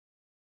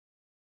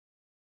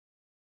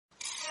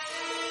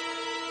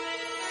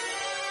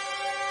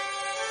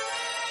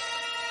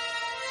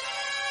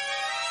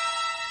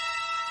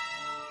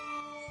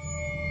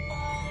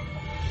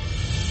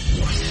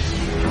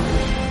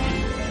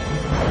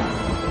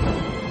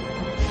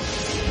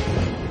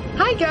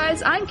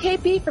guys, I'm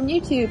KP from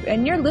YouTube,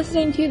 and you're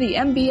listening to the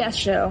MBS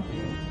Show.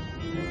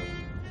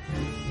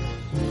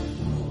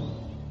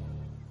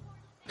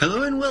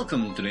 Hello and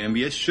welcome to the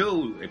MBS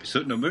Show,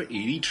 episode number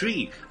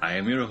 83. I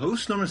am your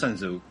host, Norman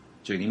Sanzo.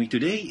 Joining me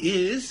today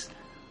is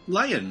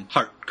Lion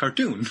Heart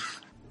Cartoon.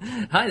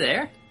 Hi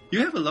there.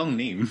 You have a long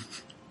name.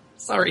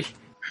 Sorry.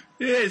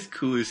 Yeah, it's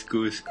cool.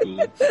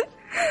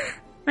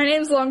 My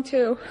name's long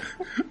too.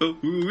 Oh,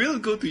 we'll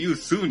go to you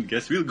soon,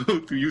 guess. We'll go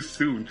to you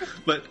soon.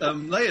 But,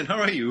 Lion, how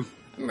are you?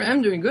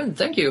 I'm doing good,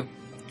 thank you.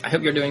 I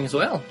hope you're doing as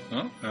well.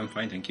 Oh, I'm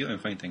fine, thank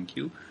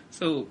you.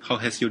 So, how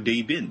has your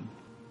day been?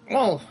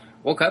 Well,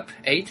 woke up,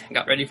 ate,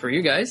 got ready for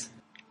you guys.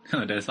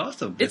 Oh, that's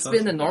awesome. It's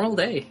been a normal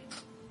day.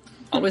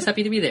 Always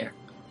happy to be there.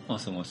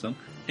 Awesome.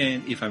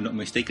 And if I'm not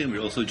mistaken,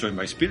 we're also joined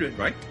by Spirit,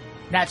 right?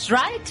 That's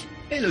right.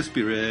 Hello,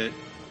 Spirit.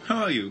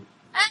 How are you?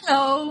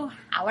 Hello.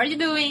 How are you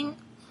doing?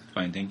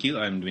 Fine, thank you.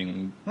 I'm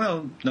doing,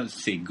 well, not to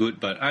say good,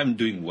 but I'm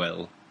doing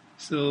well.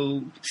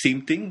 So,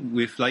 same thing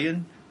with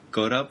Lion.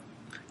 Got up,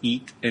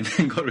 eat, and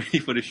then got ready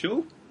for the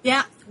show.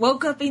 Yeah,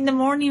 woke up in the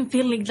morning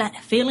feeling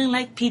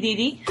like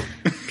PDD.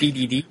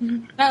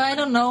 PDD? Well, I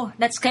don't know.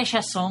 That's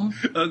Kesha's song.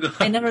 Oh, God.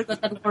 I never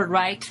got that word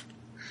right.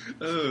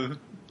 I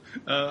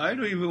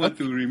don't even want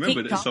to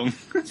remember that song.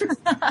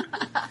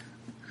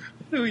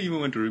 I don't even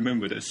want to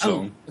remember that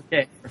song. Oh,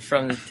 okay.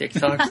 From the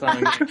TikTok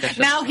song.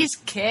 Now he's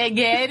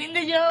getting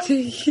the joke.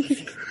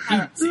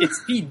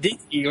 It's P.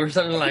 Diddy or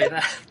something like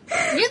that.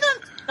 You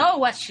don't know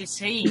what she's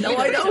saying. No,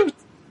 I don't.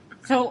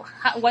 So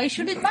why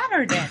should it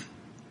matter then?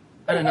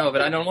 I don't know,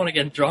 but I don't want to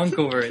get drunk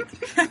over it.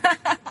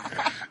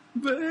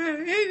 But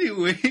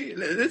anyway,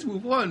 let's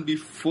move on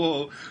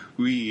before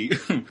we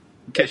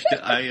catch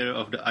the ire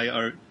of the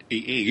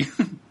IRAA.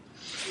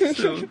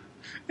 So,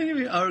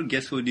 anyway, our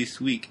guest for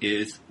this week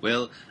is,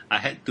 well, I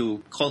had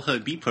to call her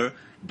Beeper,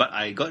 but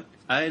I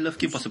love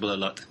Kim Possible a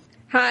lot.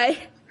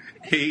 Hi.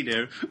 Hey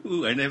there.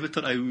 Ooh, I never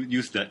thought I would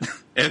use that.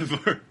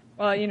 Ever.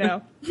 Well, you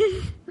know.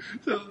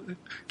 So,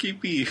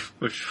 KP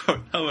for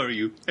short, how are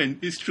you? And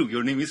it's true,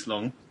 your name is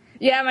long.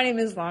 Yeah, my name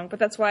is Long, but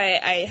that's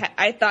why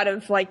I thought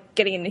of,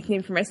 getting a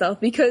nickname for myself,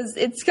 because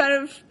it's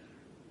kind of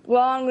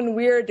long and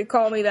weird to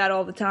call me that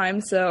all the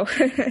time, so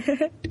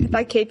I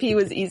thought KP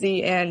was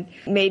easy and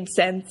made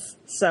sense,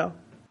 so.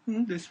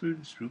 That's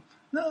true.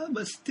 No,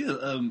 but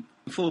still,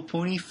 for a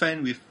pony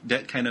fan with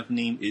that kind of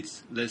name,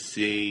 it's, let's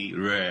say,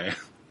 rare.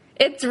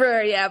 It's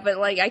rare, yeah, but,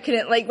 I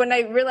couldn't, when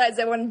I realized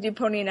I wanted to do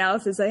pony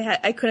analysis,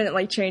 I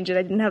couldn't, change it.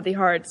 I didn't have the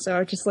heart, so I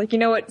was just like, you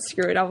know what,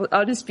 screw it.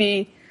 I'll just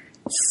be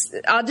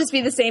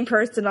the same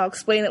person. I'll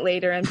explain it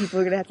later, and people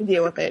are going to have to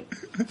deal with it.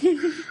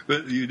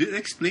 Well, you did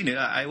explain it.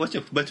 I watched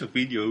a bunch of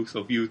videos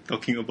of you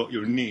talking about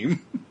your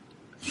name.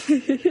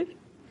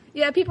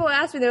 Yeah, people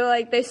ask me, they're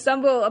like, they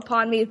stumble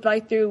upon me,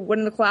 through When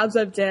in the Clouds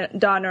Have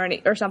Dawn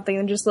or something,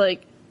 and just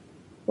like,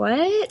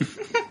 what?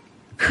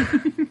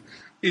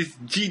 It's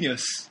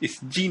genius,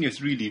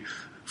 really.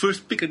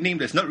 First, pick a name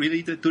that's not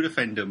related to the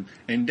fandom,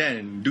 and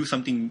then do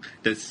something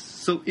that's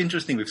so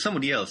interesting with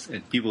somebody else,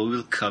 and people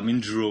will come in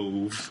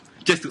drove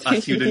just to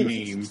ask you the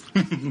name.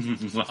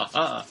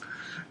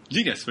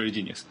 Genius, very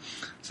genius.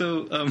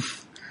 So,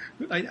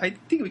 I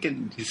think we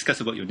can discuss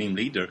about your name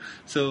later.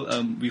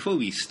 So, before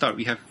we start,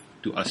 we have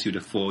to ask you the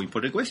 4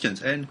 important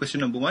questions. And question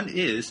number 1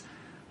 is,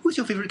 who's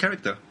your favorite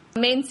character?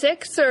 Main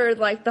 6 or,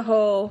 the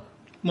whole...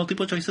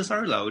 Multiple choices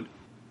are allowed.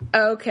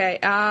 Okay,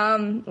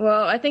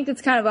 well, I think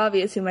it's kind of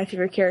obvious who my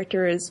favorite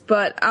character is,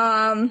 but,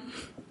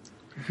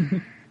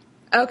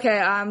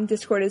 okay,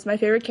 Discord is my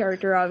favorite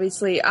character,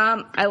 obviously.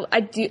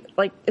 I do,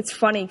 it's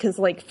funny, because,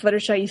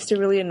 Fluttershy used to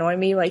really annoy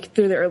me,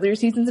 through the earlier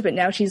seasons, but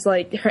now she's,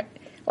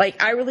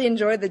 I really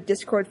enjoy the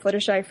Discord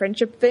Fluttershy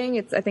friendship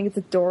thing. I think it's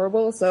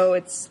adorable, so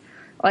it's,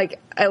 I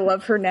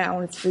love her now,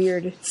 and it's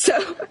weird,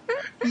 so.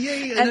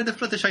 Yay, another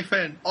Fluttershy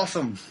fan.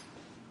 Awesome.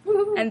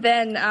 And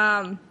then,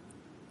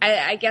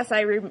 I guess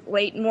I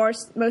relate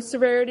most to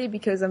Rarity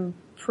because I'm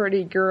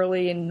pretty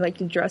girly and like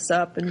to dress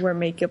up and wear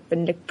makeup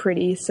and look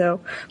pretty. So,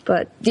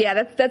 but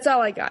yeah, that's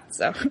all I got.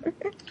 So,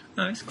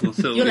 nice, cool.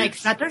 So you like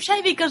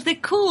Fluttershy because the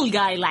cool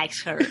guy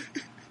likes her.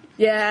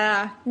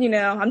 Yeah,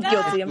 I'm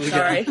guilty. I'm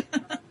sorry.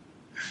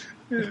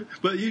 Yeah,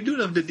 but you do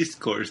love the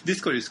Discord.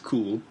 Discord is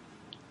cool.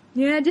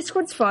 Yeah,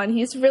 Discord's fun.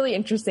 He's really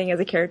interesting as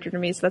a character to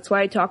me, so that's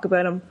why I talk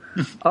about him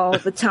all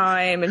the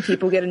time, and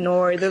people get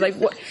annoyed. They're like,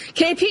 "What?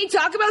 KP,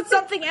 talk about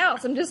something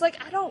else." I'm just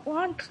like, I don't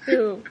want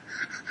to.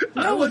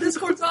 No,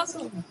 Discord's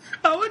awesome.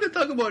 I want to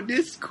talk about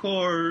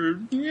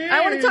Discord. Yay.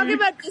 I want to talk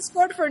about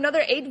Discord for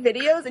another 8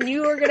 videos, and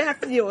you are going to have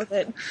to deal with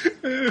it.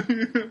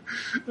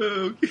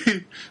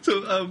 Okay.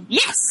 So,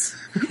 Yes!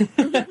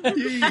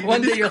 yay,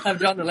 One day you'll have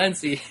John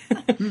Delancey.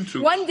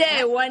 True. One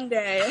day.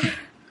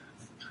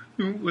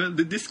 Well,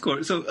 the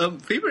Discord. So,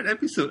 favorite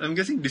episode? I'm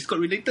guessing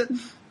Discord related?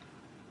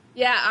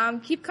 Yeah,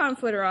 keep Calm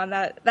Flitter on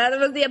that. That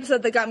was the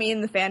episode that got me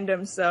in the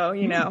fandom, so,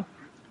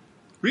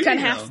 Really? kind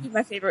of has to be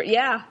my favorite.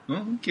 Yeah.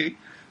 Oh, okay.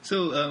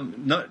 So,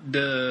 not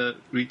the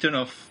Return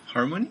of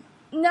Harmony?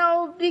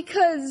 No,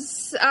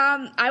 because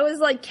I was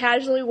like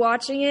casually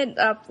watching it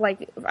up.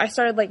 Like I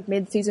started like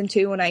mid season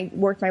 2 and I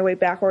worked my way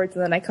backwards,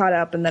 and then I caught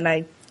up, and then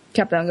I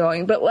kept on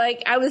going. But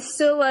like I was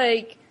still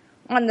like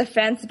on the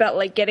fence about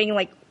like getting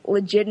like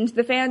legit into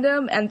the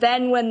fandom. And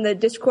then when the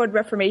Discord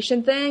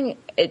Reformation thing,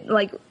 it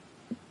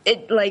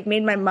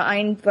made my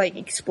mind like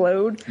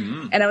explode.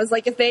 And I was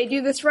like, if they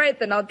do this right,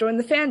 then I'll join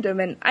the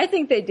fandom. And I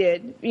think they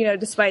did, you know,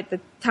 despite the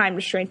time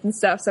restraints and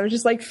stuff. So I was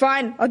just like,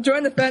 fine, I'll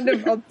join the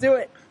fandom. I'll do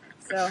it.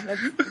 So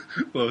that's...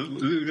 Well,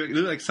 it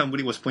looked like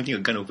somebody was pointing a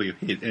gun over your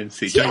head and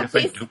say, join the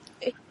fandom.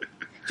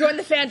 Join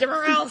the fandom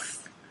or else.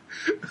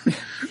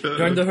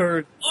 Join the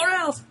herd. Or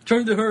else.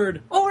 Join the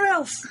herd. Or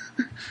else.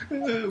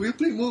 We'll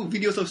play more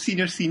videos of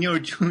senior,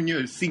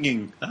 junior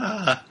singing.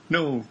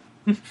 No.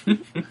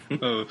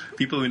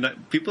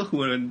 People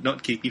who are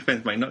not KP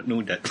fans might not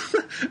know that.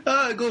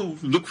 Go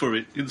look for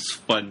it. It's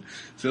fun.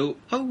 So,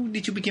 how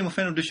did you become a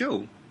fan of the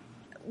show?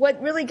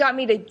 What really got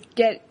me to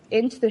get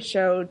into the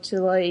show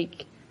to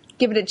like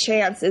give it a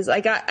chance is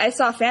I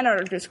saw a fan art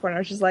on Discord and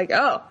I was just like,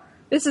 oh,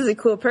 this is a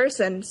cool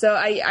person. So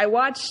I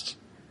watched.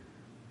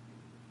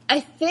 I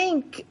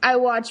think I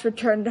watched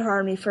Return to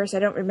Harmony first. I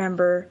don't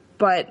remember,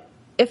 but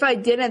if I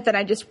didn't, then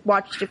I just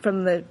watched it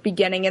from the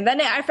beginning, and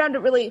then I found it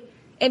really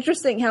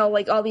interesting how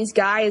like all these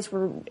guys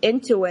were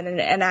into it,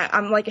 and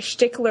I'm like a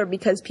stickler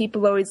because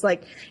people always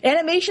like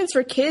animations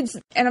for kids,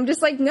 and I'm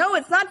just like, no,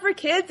 it's not for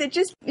kids. It's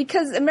just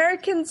because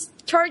Americans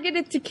target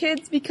it to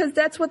kids because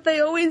that's what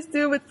they always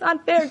do. It's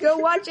not fair. Go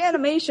watch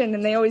animation,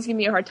 and they always give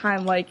me a hard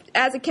time. Like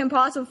as a Kim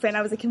Possible fan,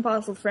 I was a Kim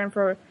Possible fan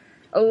for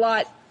a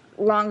lot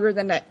longer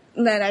than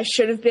I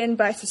should have been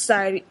by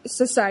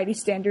society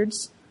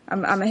standards.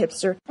 I'm a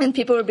hipster, and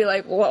people would be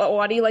like, well,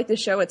 why do you like the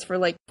show? It's for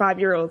like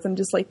 5-year-olds. I'm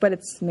just like, but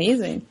it's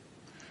amazing.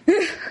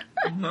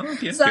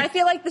 So I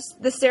feel like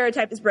the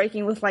stereotype is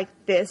breaking with like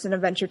this and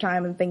Adventure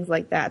Time and things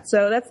like that.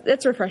 So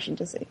that's refreshing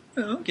to see.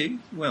 Oh, okay,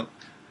 well,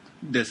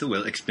 there's a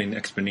well-explained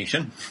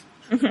explanation.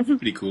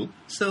 Pretty cool.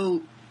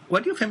 So,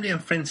 what do your family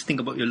and friends think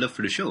about your love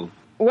for the show?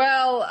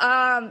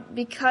 Well,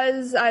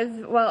 because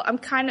I'm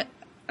kind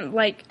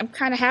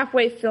of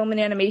halfway film and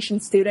animation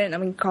student.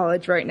 I'm in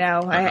college right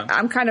now. I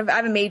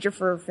have a major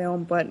for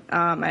film, but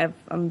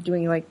I'm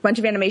doing like a bunch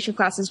of animation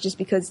classes just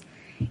because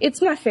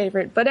it's my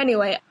favorite. But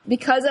anyway,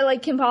 because I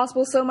like Kim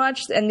Possible so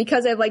much, and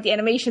because I like the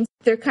animation,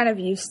 they're kind of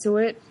used to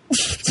it,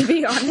 to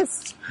be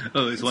honest.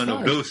 Oh, it's one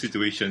of those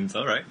situations.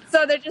 All right.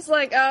 So they're just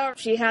like, oh,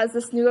 she has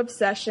this new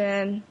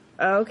obsession.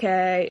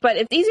 Okay. But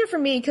it's easier for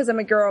me because I'm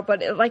a girl,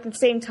 but like at the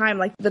same time,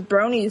 like the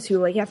bronies who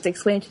like have to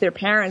explain it to their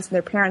parents, and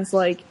their parents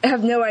like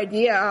have no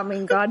idea. I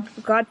mean, God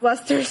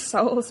bless their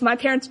souls. My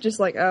parents are just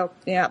like, oh,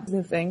 yeah,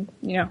 new thing,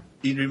 you know.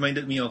 It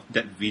reminded me of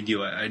that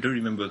video. I don't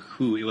remember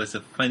who. It was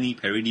a funny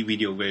parody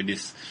video where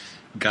this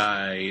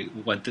guy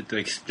wanted to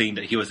explain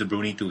that he was a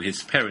brony to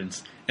his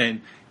parents,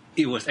 and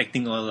it was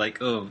acting all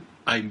like, oh,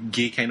 I'm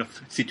gay kind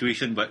of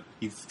situation, but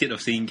instead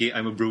of saying gay,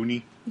 I'm a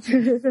brony.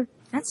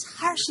 That's a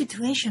harsh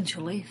situation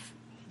to live.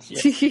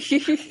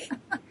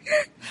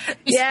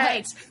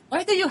 Yeah.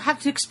 Why do you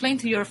have to explain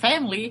to your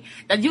family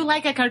that you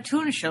like a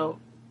cartoon show?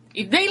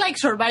 If they like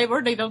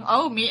Survivor, they don't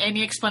owe me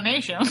any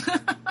explanation.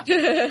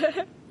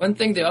 One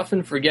thing they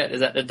often forget is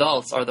that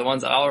adults are the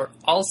ones that are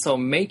also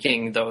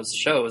making those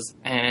shows.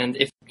 And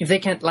if they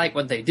can't like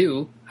what they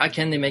do, how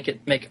can they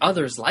make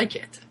others like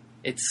it?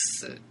 It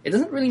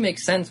doesn't really make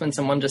sense when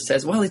someone just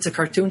says, well, it's a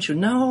cartoon show.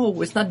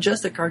 No, it's not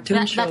just a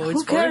cartoon show. But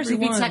it's who cares for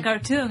everyone. if it's a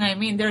cartoon? I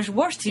mean, there's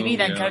worse TV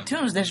than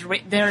cartoons.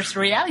 There's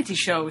reality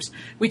shows,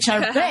 which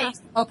are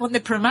based upon the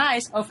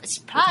premise of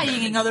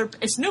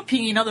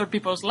snooping in other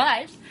people's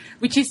lives,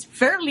 which is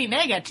fairly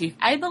negative.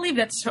 I believe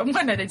that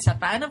someone that is a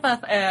fan of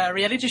a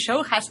reality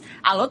show has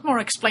a lot more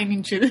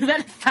explaining to do than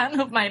a fan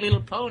of My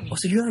Little Pony. Oh,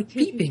 so you like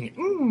peeping?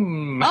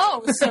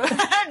 Oh, so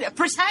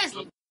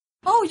precisely.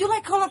 Oh, you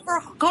like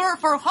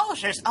colorful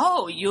horses.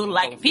 Oh, you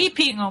like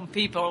peeping on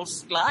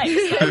people's lives.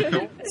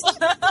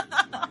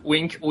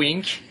 Wink,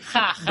 wink.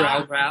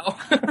 Brow, brow.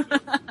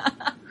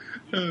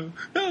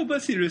 No,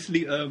 but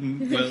seriously,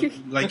 well,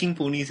 liking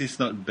ponies is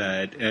not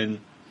bad,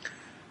 and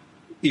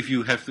if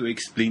you have to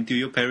explain to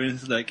your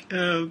parents, like,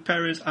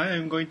 parents, I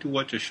am going to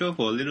watch a show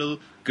for little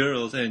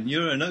girls, and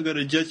you're not going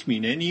to judge me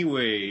in any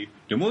way.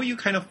 The more you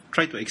kind of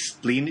try to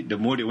explain it, the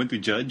more they want to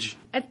judge.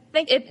 I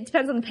think it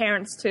depends on the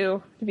parents,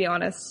 too, to be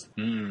honest.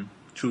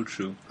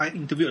 True. I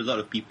interviewed a lot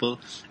of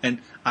people,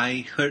 and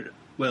I heard,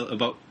 well,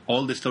 about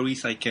all the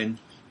stories I can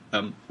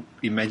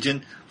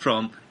imagine,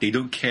 from they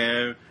don't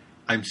care,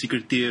 I'm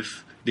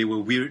secretive, they were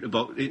weird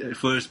about it at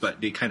first,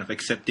 but they kind of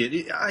accepted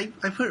it.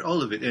 I've heard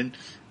all of it, and,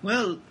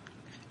 well,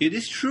 it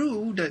is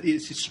true that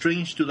it's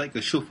strange to like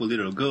a show for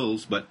little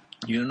girls, but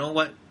you know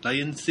what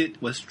Lion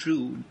said was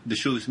true. The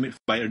show is made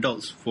by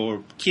adults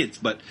for kids,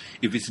 but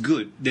if it's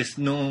good, there's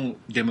no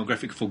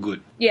demographic for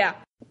good. Yeah,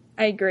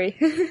 I agree.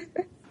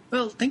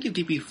 Well, thank you,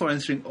 KP, for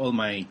answering all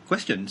my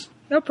questions.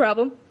 No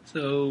problem.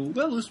 So,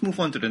 well, let's move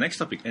on to the next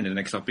topic, and the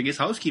next topic is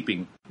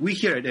housekeeping. We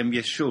here at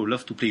MBS Show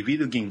love to play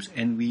video games,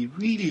 and we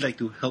really like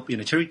to help in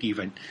a charity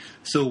event.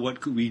 So what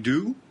could we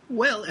do?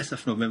 Well, as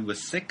of November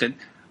 2nd,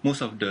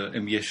 most of the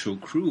MBS Show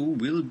crew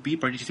will be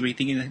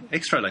participating in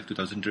Extra Life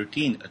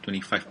 2013, a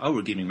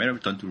 25-hour gaming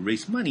marathon to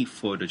raise money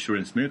for the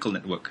Children's Miracle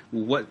Network.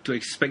 What to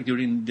expect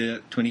during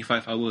the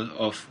 25 hours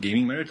of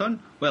gaming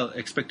marathon? Well,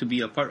 expect to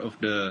be a part of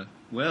the,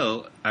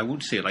 well, I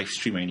won't say live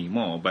stream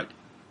anymore, but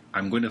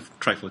I'm going to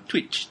try for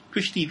Twitch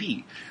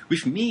TV.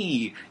 With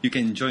me, you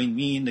can join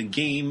me in the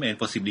game and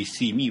possibly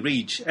see me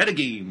rage at a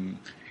game,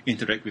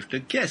 interact with the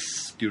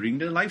guests during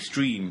the live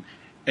stream,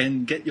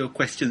 and get your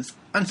questions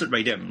answered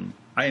by them.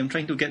 I am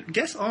trying to get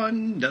guests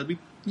on. That'll be,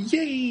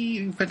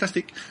 yay,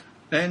 fantastic.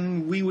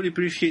 And we would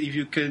appreciate if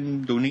you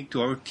can donate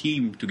to our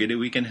team. Together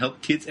we can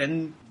help kids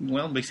and,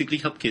 well, basically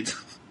help kids.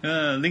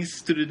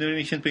 Links to the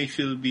donation page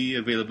will be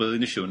available in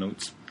the show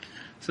notes.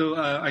 So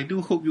I do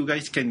hope you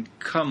guys can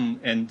come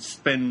and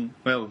spend,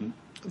 well,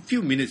 a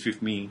few minutes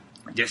with me,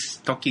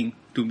 just talking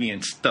to me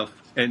and stuff,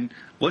 and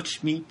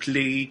watch me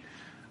play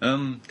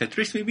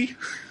Tetris maybe?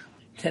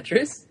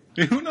 Tetris?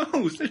 Who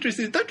knows?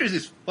 Tetris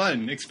is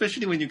fun,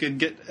 especially when you can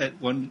get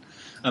at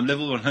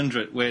level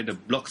 100 where the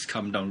blocks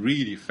come down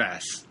really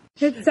fast.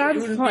 It sounds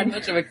It wouldn't fun. be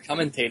much of a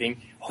commentating.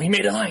 Oh, he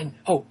made a line.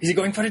 Oh, is he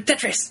going for the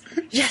Tetris?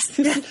 Yes,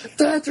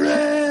 Tetris!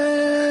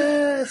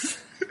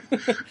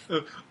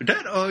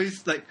 That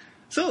always like,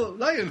 so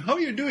Lion, how are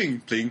you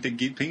doing? Playing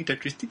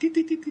Tetris.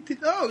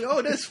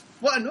 Oh, that's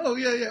fun. Oh,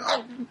 yeah.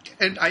 Oh.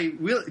 And I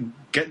will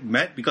get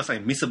mad because I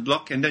miss a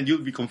block, and then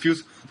you'll be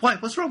confused. Why?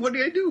 What's wrong? What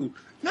did I do?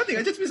 Nothing.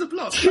 I just missed a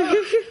block.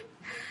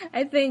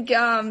 I think,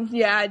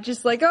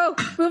 just like, oh,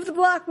 move the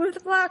block.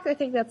 I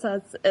think that's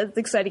as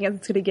exciting as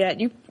it's going to get.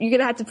 You're going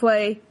to have to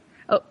play,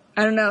 I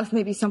don't know,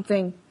 maybe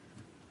something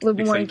a little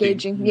bit more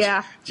engaging.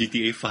 Yeah.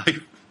 GTA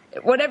 5.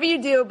 Whatever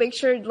you do, make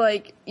sure,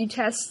 like, you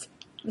test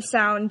the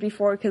sound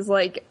before, because,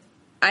 like,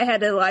 I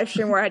had a live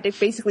stream where I had to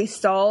basically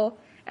stall,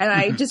 and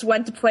I just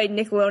went to play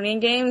Nickelodeon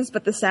games,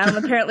 but the sound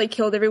apparently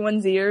killed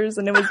everyone's ears,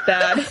 and it was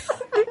bad.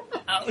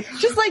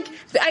 Just like,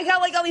 I got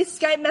like all these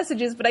Skype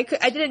messages, but I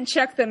didn't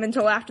check them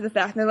until after the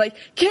fact. And they're like,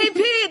 KP,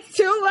 it's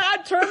too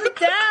loud, turn it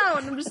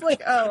down. I'm just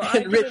like, oh.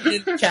 And written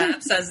in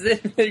caps as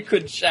if they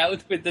could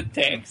shout with the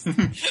text. And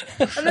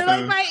they're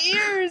like, my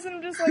ears. And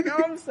I'm just like,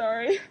 oh, I'm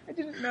sorry. I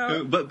didn't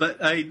know.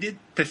 But I did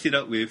test it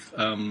out with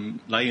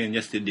Lion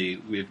yesterday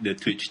with the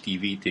Twitch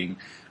TV thing.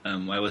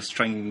 I was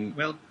playing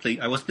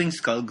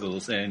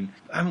Skullgirls, and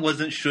I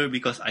wasn't sure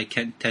because I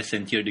can't test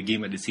and hear the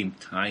game at the same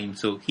time,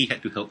 so he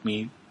had to help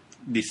me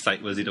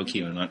decide was it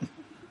okay or not.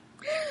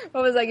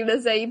 What was I going to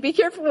say? Be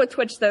careful with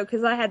Twitch, though,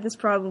 because I had this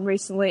problem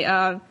recently.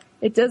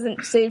 It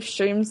doesn't save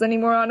streams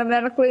anymore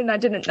automatically, and I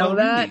didn't know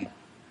that. Really?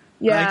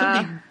 Yeah. I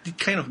thought they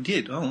kind of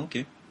did. Oh,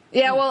 okay.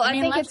 Yeah, well, I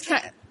think it's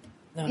kind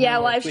of...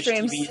 No, live Twitch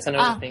streams. TV is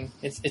another thing.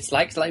 It's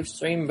like live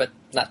stream, but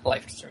not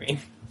live stream.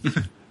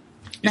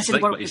 Does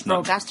it work with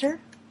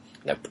Broadcaster?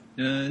 Nope.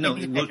 No,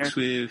 it works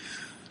with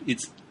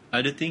its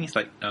other things.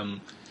 Like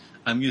I'm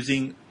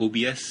using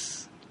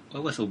OBS.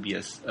 What was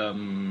OBS?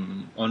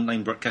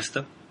 Online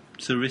broadcaster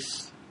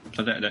service,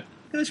 something like that.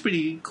 It's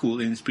pretty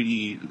cool, and it's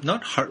pretty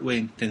not hardware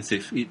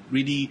intensive. It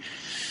really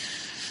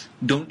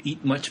don't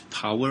eat much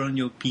power on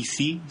your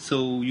PC,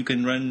 so you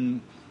can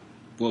run,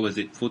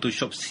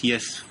 Photoshop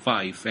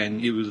CS5,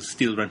 and it will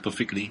still run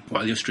perfectly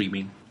while you're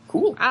streaming.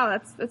 Cool. Wow,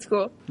 that's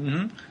cool.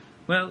 Mm-hmm.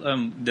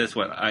 Well, that's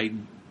what I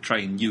try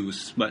and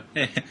use, but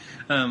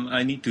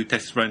I need to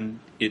test run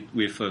it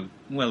with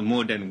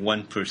more than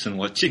one person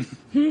watching.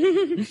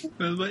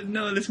 Well, but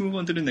no, let's move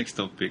on to the next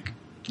topic.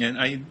 And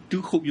I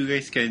do hope you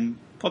guys can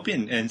pop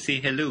in and say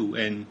hello,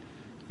 and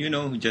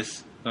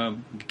just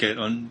get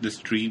on the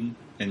stream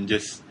and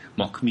just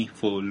mock me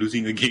for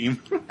losing a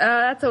game.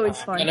 That's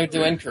always fun. I'm gonna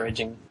do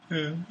encouraging.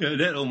 Yeah,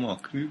 that or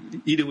mock.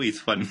 Either way, it's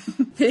fun.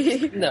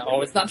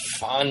 No, it's not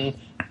fun.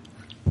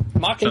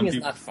 Mocking is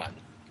not fun.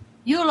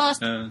 You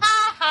lost. I'll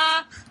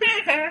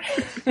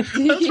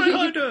try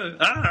harder.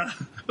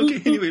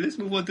 Okay, anyway, let's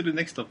move on to the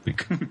next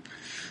topic.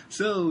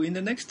 So, in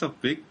the next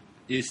topic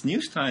is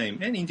news time.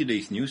 And in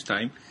today's news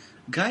time,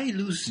 guy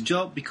loses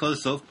job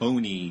because of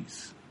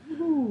ponies.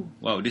 Ooh.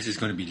 Wow, this is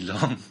going to be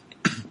long.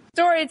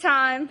 Story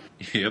time.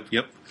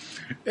 Yep.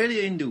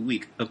 Earlier in the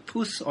week, a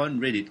post on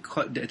Reddit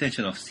caught the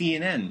attention of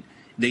CNN.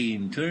 They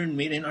in turn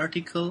made an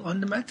article on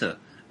the matter.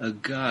 A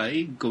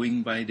guy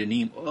going by the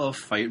name of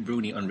Fired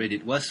Brony on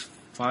Reddit was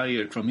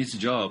fired from his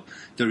job.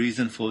 The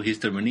reason for his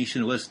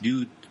termination was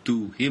due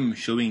to him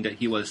showing that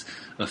he was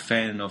a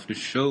fan of the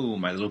show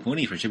My Little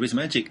Pony Friendship is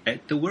Magic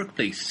at the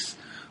workplace.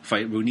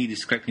 Fired Brony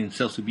described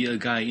himself to be a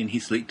guy in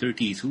his late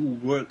 30s who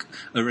worked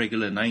a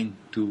regular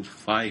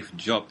 9-to-5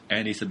 job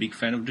and is a big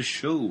fan of the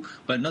show,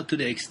 but not to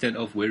the extent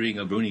of wearing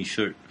a Brony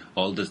shirt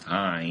all the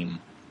time.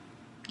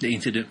 The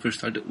incident first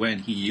started when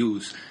he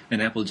used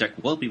an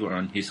Applejack wallpaper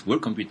on his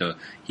work computer.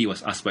 He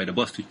was asked by the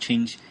boss to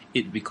change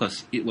it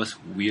because it was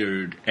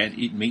weird and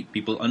it made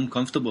people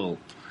uncomfortable.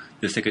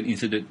 The second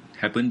incident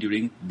happened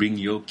during Bring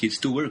Your Kids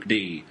to Work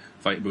Day.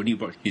 Fired Brony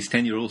brought his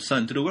 10-year-old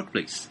son to the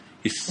workplace.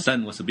 His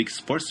son was a big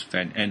sports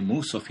fan, and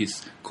most of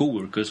his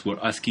co-workers were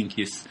asking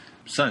his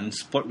son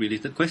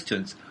sport-related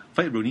questions.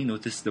 Fight Brony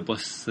noticed the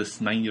boss's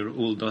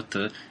 9-year-old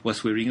daughter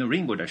was wearing a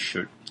rainbow dash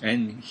shirt,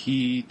 and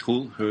he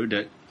told her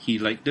that he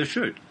liked the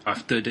shirt.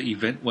 After the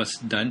event was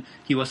done,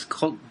 he was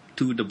called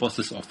to the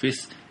boss's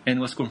office and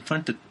was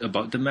confronted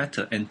about the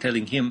matter and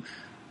telling him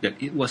that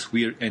it was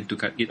weird and to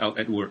cut it out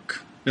at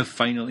work. The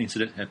final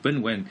incident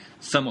happened when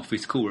some of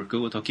his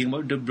co-workers were talking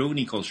about the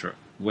brony culture.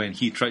 When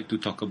he tried to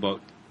talk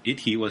about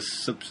it, he was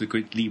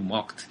subsequently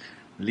mocked.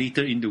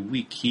 Later in the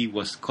week, he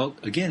was called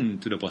again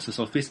to the boss's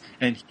office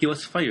and he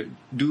was fired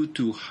due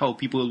to how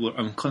people were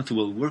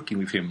uncomfortable working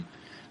with him.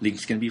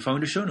 Links can be found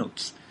in the show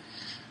notes.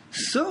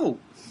 So,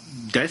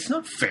 that's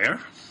not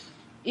fair.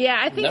 Yeah,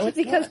 I think it's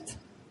because...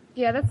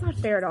 Yeah, that's not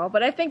fair at all.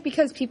 But I think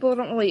because people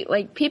don't really,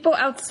 like, people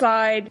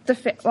outside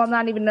well,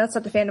 not even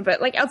outside the fandom,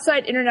 but, like,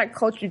 outside internet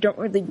culture don't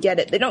really get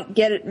it. They don't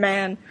get it,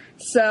 man.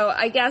 So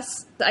I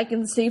guess I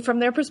can see from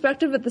their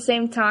perspective. At the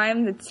same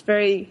time, it's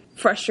very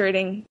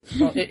frustrating.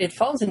 Well, it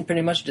falls in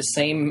pretty much the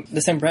same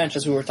branch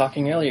as we were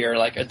talking earlier,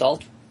 like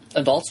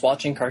adults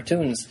watching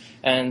cartoons,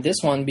 and this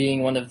one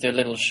being one of the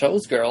little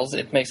show's girls,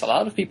 it makes a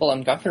lot of people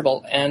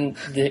uncomfortable, and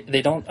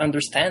they don't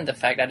understand the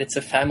fact that it's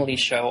a family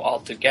show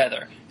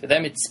altogether. To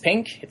them, it's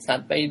pink. It's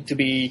not made to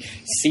be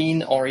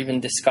seen or even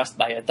discussed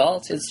by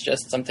adults. It's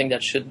just something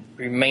that should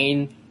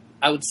remain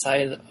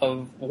outside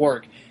of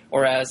work.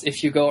 Whereas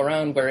if you go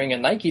around wearing a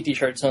Nike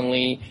t-shirt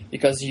suddenly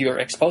because you're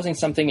exposing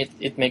something,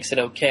 it makes it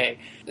okay.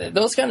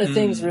 Those kind of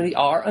things really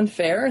are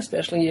unfair,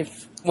 especially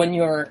when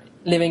you're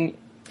living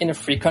in a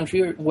free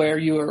country where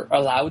you're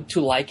allowed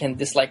to like and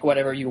dislike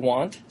whatever you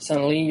want.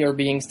 Suddenly you're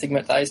being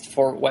stigmatized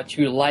for what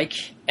you like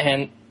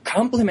and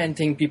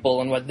complimenting people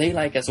on what they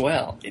like as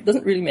well. It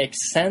doesn't really make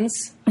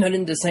sense, but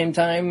at the same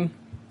time...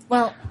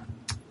 Well,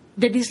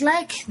 the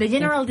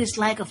general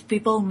dislike of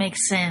people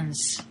makes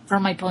sense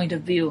from my point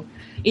of view.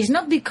 It's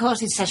not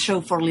because it's a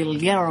show for little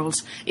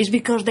girls, it's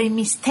because they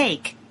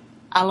mistake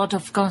a lot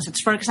of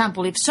concepts. For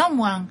example, if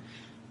someone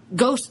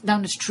goes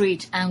down the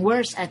street and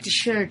wears a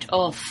t-shirt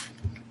of,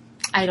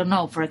 I don't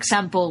know, for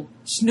example,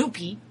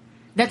 Snoopy,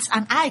 that's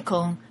an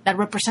icon that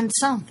represents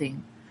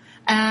something.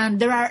 And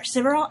there are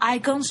several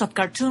icons of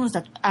cartoons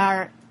that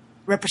are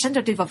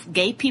representative of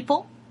gay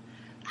people.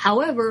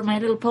 However, My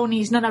Little Pony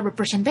is not a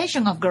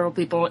representation of girl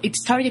people.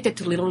 It's targeted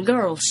to little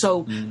girls.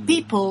 So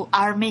people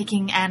are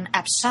making an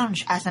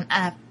assumption,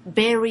 a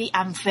very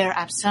unfair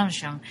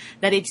assumption,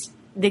 that it's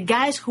the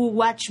guys who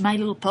watch My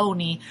Little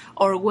Pony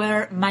or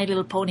wear My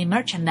Little Pony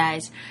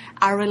merchandise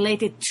are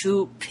related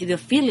to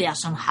pedophilia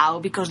somehow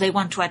because they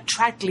want to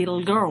attract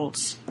little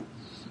girls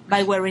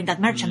by wearing that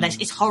merchandise.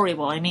 It's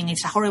horrible. I mean,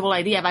 it's a horrible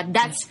idea, but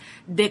that's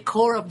the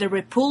core of the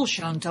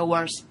repulsion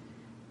towards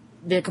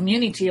the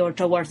community or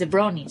towards the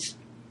bronies.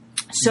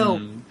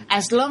 So,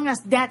 as long as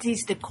that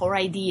is the core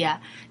idea,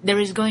 there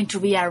is going to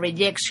be a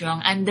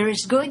rejection, and there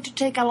is going to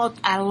take a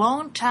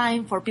long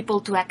time for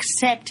people to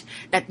accept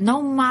that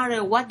no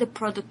matter what the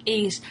product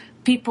is,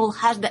 people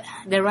have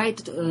the right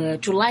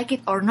to like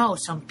it or no.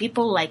 Some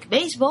people like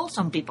baseball,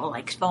 some people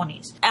like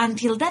ponies.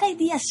 Until that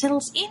idea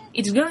settles in,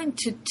 it's going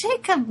to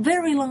take a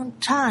very long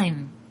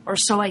time, or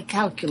so I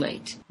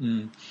calculate.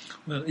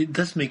 Well, it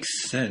does make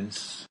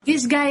sense.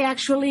 This guy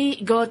actually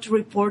got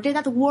reported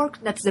at work.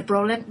 That's the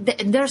problem.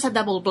 There's a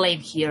double blame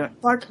here.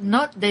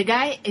 The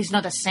guy is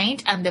not a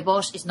saint, and the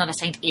boss is not a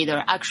saint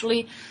either.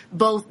 Actually,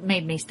 both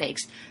made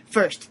mistakes.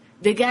 First,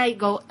 the guy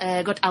got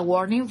a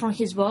warning from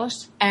his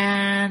boss,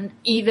 and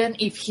even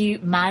if he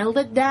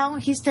milded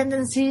down his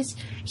tendencies,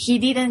 he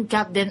didn't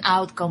cut them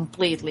out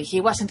completely. He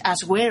wasn't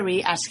as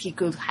wary as he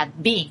could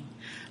have been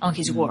on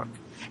his work.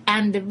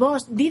 And the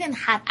boss didn't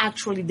have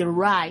actually the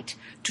right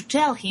to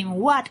tell him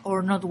what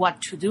or not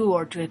what to do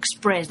or to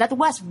express. That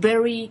was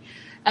very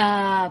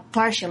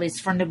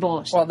partialist from the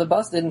boss. Well, the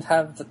boss didn't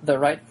have the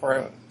right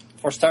for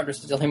starters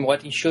to tell him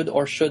what he should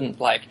or shouldn't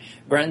like.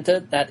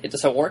 Granted that it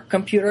is a work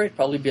computer, it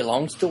probably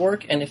belongs to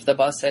work, and if the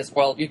boss says,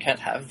 well, you can't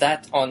have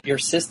that on your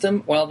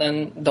system, well,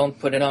 then don't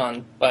put it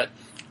on. But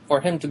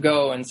for him to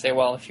go and say,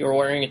 well, if you're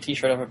wearing a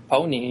t-shirt of a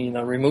pony,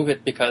 remove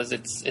it because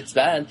it's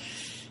bad,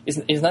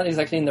 is not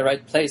exactly in the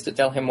right place to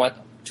tell him what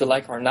to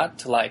like or not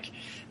to like.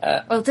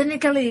 Well,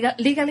 technically,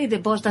 legally, the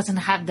boss doesn't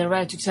have the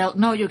right to tell,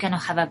 no, you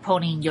cannot have a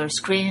pony in your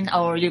screen,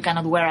 or you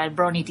cannot wear a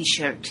brony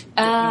t-shirt.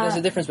 There's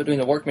a difference between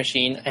the work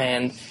machine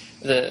and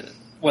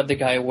what the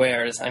guy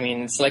wears. I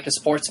mean, it's like a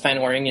sports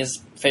fan wearing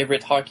his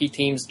favorite hockey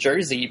team's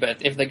jersey,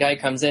 but if the guy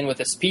comes in with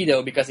a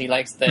Speedo because he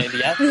likes the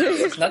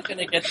athletes, it's not going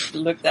to get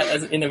looked at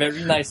as in a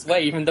very nice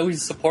way, even though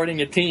he's supporting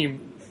a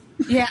team.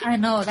 Yeah, I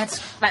know,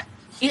 but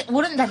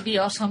wouldn't that be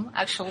awesome,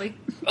 actually?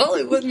 Well,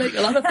 it would make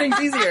a lot of things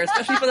easier,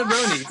 especially for the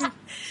bronies.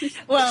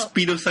 Well,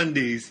 Speedo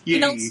Sundays, yay!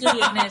 In all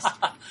seriousness,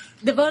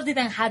 the boss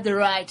didn't have the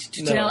right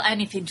to tell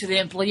anything to the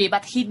employee,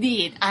 but he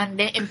did, and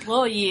the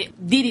employee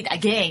did it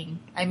again.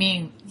 I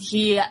mean,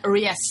 he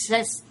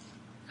reassessed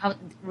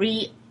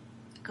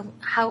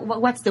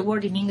what's the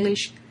word in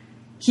English?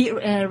 He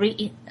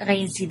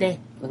reinstated.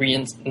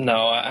 Reinstated?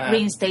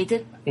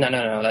 Reinstated?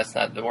 No, that's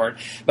not the word.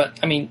 But,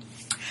 I mean...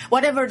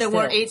 Whatever the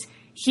word is,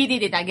 he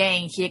did it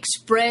again. He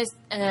expressed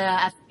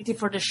affinity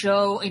for the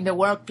show in the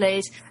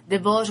workplace. The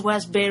boss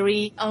was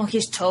very on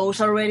his toes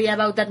already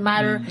about that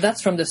matter.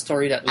 That's from the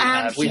story that we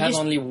have. We have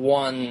only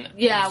one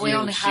Yeah, we view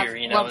only have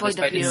here, one point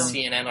of despite view. it's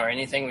CNN or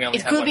anything, we only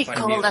It have could one be point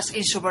of view. called as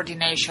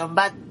insubordination,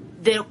 but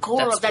the core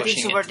That's of that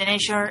pushing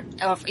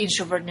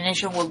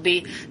insubordination will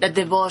be that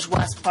the boss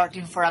was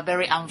parting for a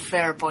very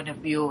unfair point of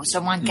view.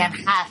 Someone can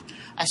have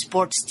a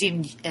sports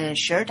team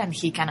shirt and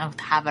he cannot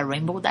have a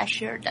Rainbow Dash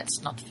shirt.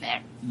 That's not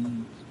fair.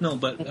 No,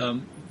 but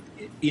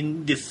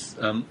in this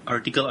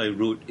article I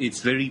wrote,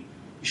 it's very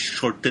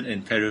shortened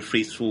and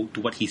paraphrased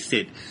to what he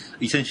said.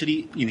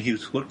 Essentially, in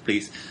his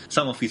workplace,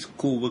 some of his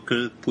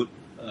co-workers put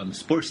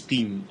sports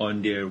team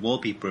on their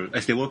wallpaper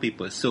as their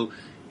wallpaper. So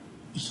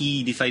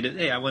he decided,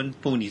 hey, I want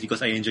ponies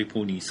because I enjoy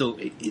ponies. So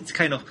it's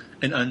kind of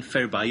an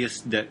unfair bias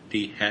that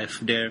they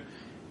have there.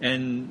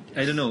 And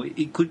I don't know,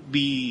 it could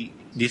be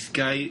this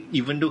guy,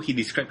 even though he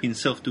described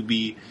himself to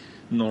be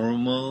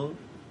normal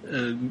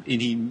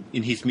in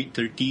his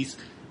mid-30s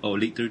or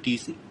late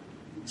 30s,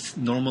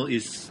 normal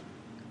is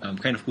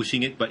kind of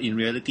pushing it, but in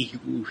reality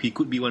he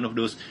could be one of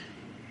those,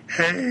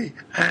 hey,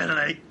 I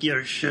like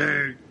your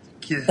shirt.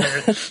 Yeah,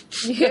 that's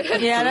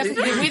the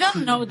thing. We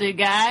don't know the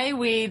guy.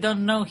 We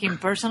don't know him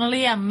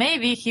personally, and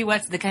maybe he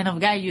was the kind of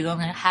guy you don't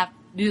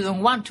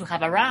want to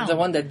have around. The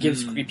one that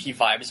gives creepy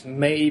vibes,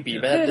 maybe,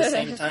 but at the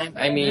same time,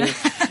 I mean,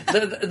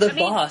 the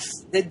boss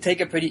did take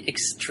a pretty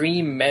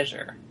extreme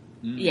measure.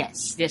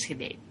 Yes, he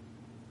did.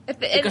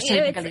 Because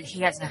technically,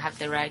 he doesn't have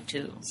the right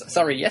to.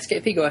 Sorry, yes,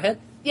 KP, go ahead.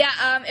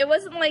 Yeah, it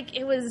wasn't like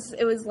it was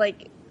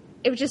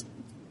just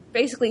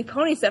basically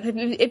pony stuff.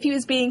 If he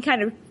was being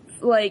kind of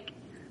like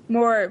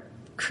more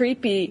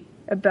creepy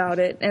about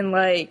it and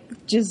like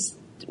just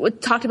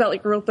talked about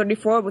like Rule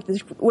 34 with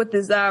his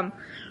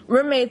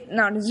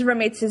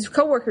roommates, his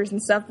coworkers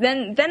and stuff,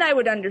 then I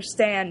would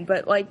understand.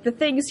 But like the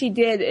things he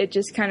did, it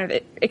just kind of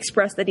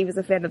expressed that he was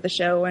a fan of the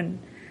show, and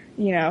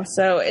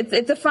so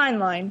it's a fine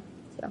line.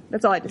 So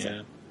that's all I had to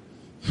say.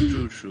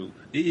 True.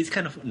 It's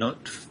kind of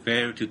not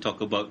fair to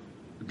talk about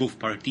both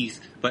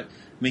parties, but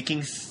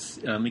making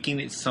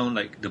it sound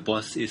like the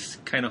boss is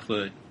kind of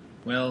a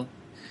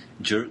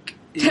jerk.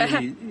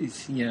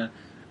 Yeah,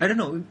 I don't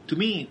know. To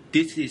me,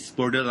 this is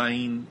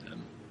borderline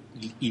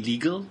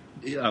illegal,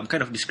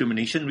 kind of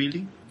discrimination,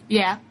 really.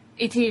 Yeah,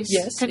 it is.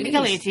 Yes,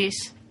 technically it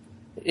is.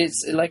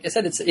 It's like I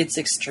said, it's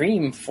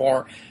extreme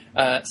for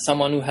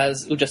someone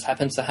who just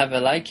happens to have a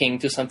liking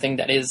to something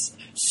that is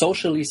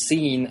socially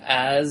seen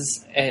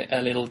as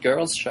a little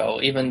girl's show,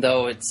 even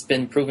though it's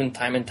been proven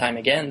time and time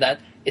again that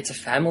it's a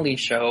family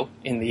show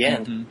in the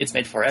end. Mm-hmm. It's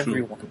made for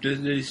everyone.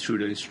 That is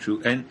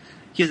true. And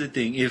here's the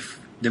thing, if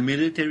the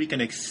military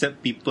can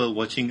accept people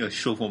watching a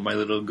show for My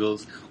Little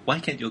Girls, why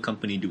can't your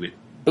company do it?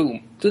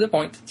 Boom. To the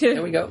point.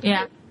 There we go.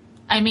 Yeah.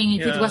 I mean,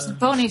 if it wasn't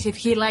ponies, if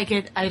he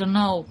liked, I don't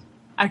know,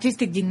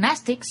 artistic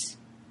gymnastics,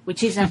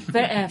 which is a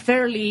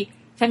fairly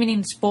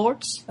feminine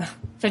sport,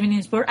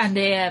 and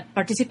the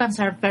participants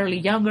are fairly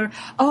younger.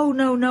 Oh,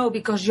 no,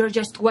 because you're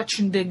just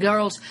watching the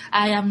girls.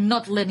 I am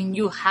not letting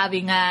you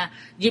having a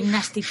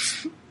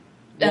gymnastics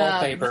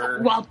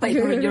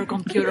wallpaper in your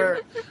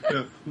computer.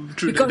 Yeah,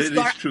 true. Because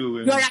that is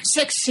true. You're a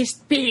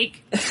sexist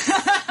pig.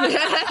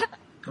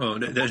 Oh,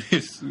 that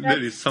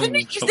is some.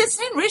 It's the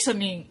same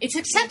reasoning. It's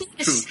exactly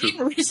the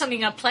same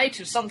reasoning applied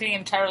to something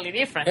entirely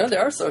different.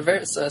 There are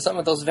some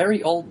of those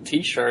very old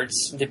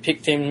T-shirts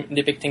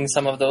depicting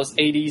some of those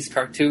 '80s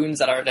cartoons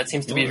that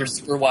seems to be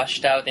super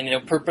washed out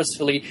and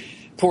purposefully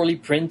poorly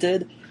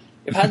printed.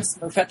 If I had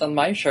Smurfette on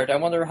my shirt, I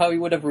wonder how he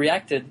would have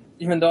reacted,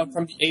 even though I'm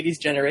from the '80s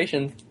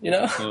generation.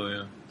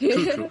 Oh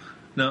yeah, true.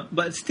 No,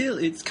 but still,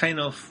 it's kind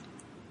of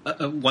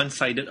a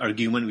one-sided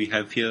argument we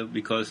have here,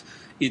 because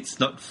it's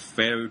not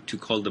fair to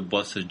call the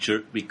boss a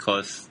jerk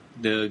because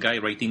the guy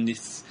writing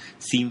this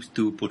seems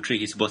to portray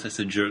his boss as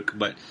a jerk.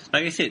 But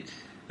like I said,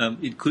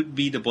 it could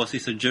be the boss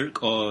is a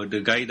jerk, or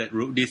the guy that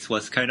wrote this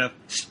was kind of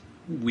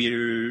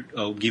weird,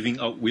 giving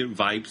out weird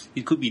vibes.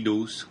 It could be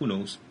those. Who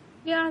knows?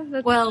 Yeah.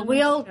 Well,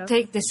 we all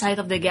take the side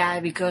of the guy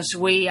because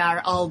we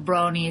are all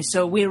bronies,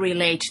 so we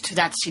relate to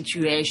that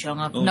situation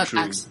of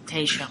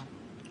acceptation.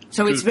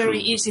 So it's very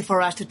easy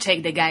for us to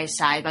take the guy's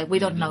side, but we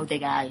don't know the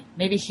guy.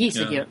 Maybe he's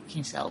a jerk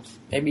himself.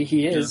 Maybe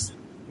he is.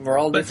 Yeah. We're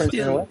all different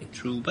in a way.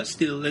 True, but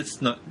still,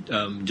 let's not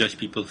judge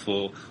people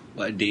for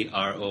what they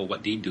are or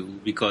what they do,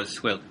 because,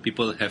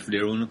 people have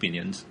their own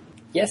opinions.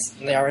 Yes,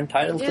 they are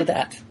entitled to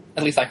that.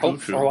 At least I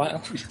hope for a while.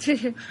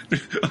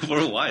 For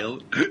a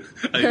while? Is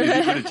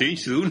it going to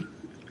change soon?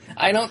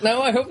 I don't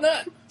know. I hope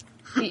not.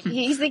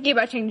 He's thinking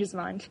about changing his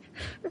mind.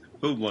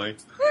 Oh my.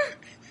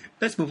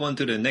 Let's move on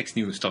to the next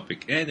news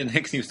topic. And the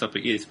next news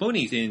topic is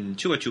ponies in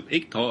Chupa Chup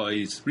Egg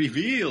Toys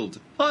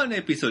revealed. On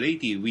episode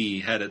 80,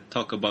 we had a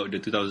talk about the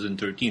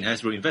 2013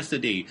 Hasbro Investor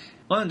Day.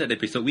 On that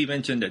episode, we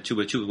mentioned that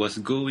Chupa Chup was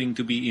going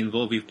to be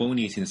involved with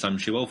ponies in some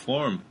shape or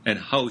form, and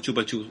how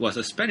Chupa Chup was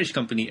a Spanish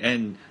company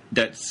and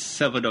that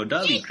Salvador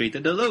Dali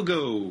created the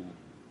logo.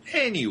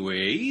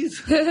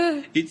 Anyways,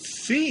 it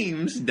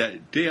seems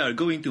that they are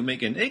going to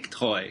make an egg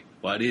toy.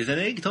 What is an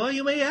egg toy,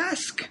 you may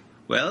ask?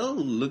 Well,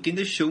 look in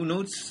the show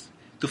notes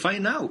to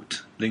find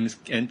out. Links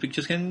and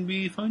pictures can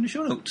be found in the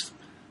show notes.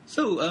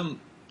 So,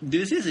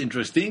 this is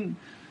interesting.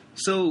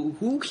 So,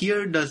 who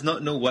here does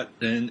not know what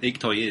an egg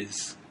toy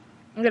is?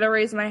 I'm going to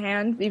raise my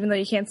hand, even though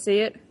you can't see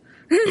it.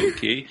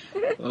 Okay.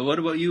 What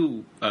about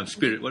you,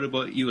 Spirit? What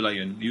about you,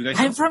 Lion? You guys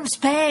know? I'm from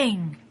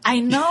Spain.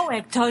 I know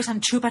egg toys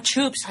and Chupa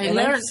Chups. And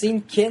I've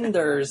seen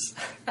Kinders.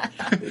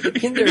 The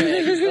Kinder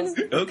eggs.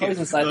 Those toys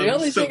inside. The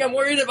only thing I'm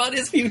worried about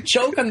is if you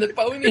choke on the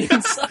pony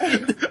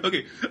inside.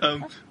 Okay.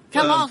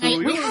 Come on,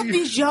 we have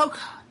this joke.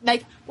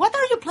 Like, what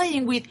are you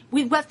playing with?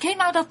 With what came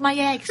out of my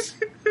eggs?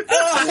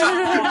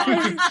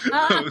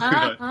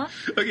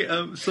 Okay,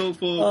 so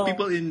for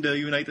people in the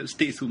United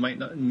States who might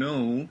not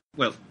know,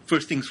 well,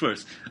 first things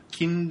first,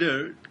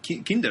 Kinder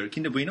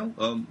Bueno,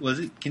 was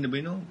it Kinder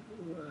Bueno?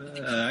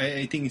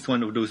 I think it's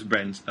one of those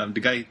brands.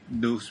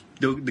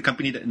 The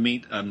company that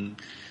made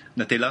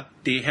Nutella,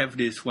 they have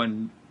this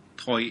one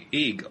toy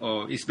egg,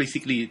 or it's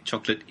basically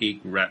chocolate egg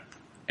wrap,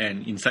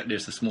 and inside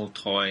there's a small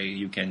toy.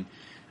 You can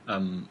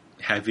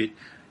have it.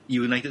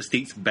 United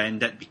States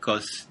banned that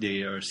because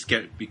they are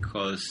scared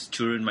because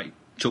children might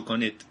choke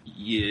on it.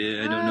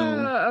 Yeah, I don't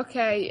know.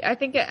 Okay. I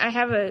think I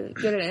have a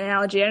good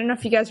analogy. I don't know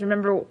if you guys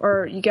remember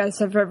or you guys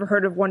have ever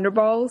heard of Wonder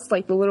Balls,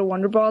 like the little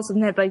Wonder Balls,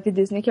 and they had like the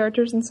Disney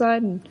characters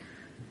inside. And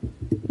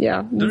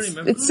yeah, it's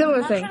a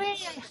similar thing.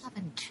 Actually, I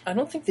haven't. I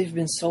don't think they've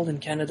been sold in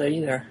Canada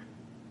either.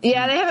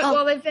 Yeah, they haven't.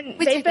 Well,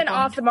 they've been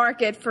off the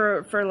market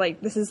for like,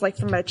 this is like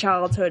from my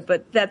childhood,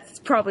 but that's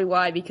probably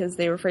why, because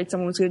they were afraid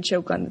someone was going to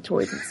choke on the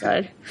toys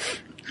inside.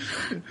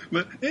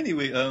 But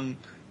anyway,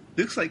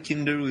 looks like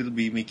Kinder will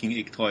be making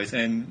egg toys,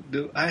 and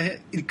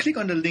click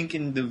on the link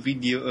in the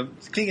video.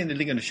 Click on the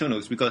link in the show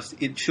notes because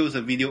it shows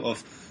a video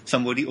of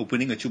somebody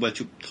opening a Chupa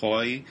Chup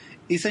toy.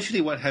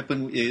 Essentially, what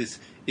happened is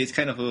it's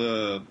kind of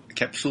a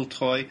capsule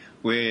toy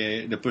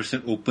where the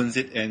person opens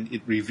it and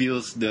it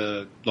reveals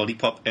the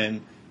lollipop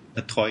and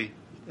a toy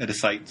at the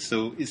side.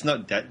 So it's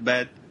not that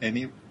bad,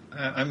 and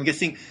I'm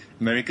guessing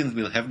Americans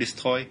will have this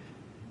toy.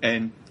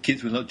 And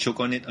kids will not choke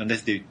on it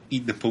unless they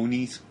eat the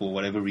ponies for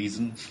whatever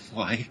reason.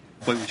 Why?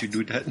 Why would you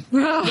do that?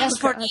 Yes,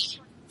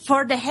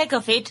 for the heck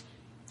of it,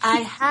 I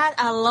had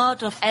a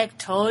lot of egg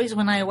toys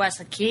when I was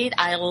a kid.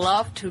 I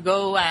loved to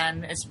go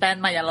and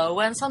spend my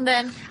allowance on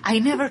them. I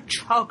never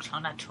choked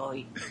on a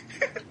toy.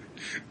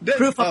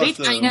 Proof of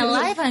it, I'm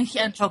alive and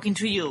I'm talking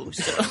to you.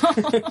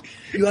 So.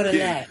 You are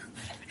alive.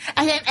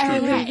 I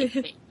am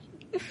alive.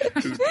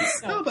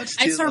 No, but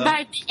still, I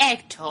survived the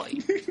egg toy.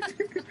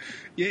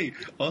 Yay,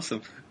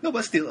 awesome. No,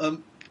 but still,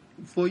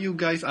 for you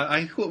guys,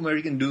 I hope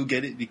Americans do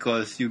get it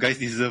because you guys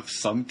deserve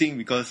something,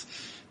 because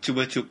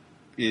Chupa Chup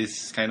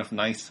is kind of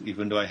nice,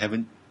 even though I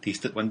haven't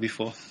tasted one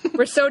before.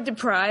 We're so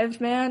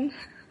deprived, man,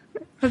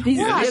 of these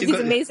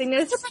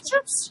amazingness. Chupa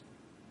Chups?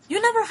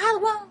 You never had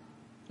one?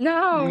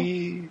 No.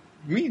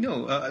 Me,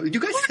 no. You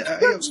guys...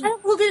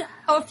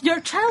 Your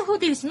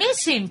childhood is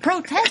missing.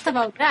 Protest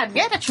about that.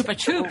 Get a Chupa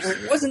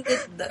Chups. Wasn't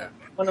it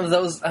one of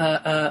those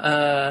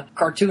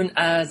cartoon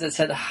ads that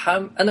said,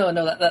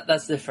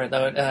 that's different.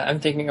 No, I'm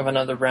thinking of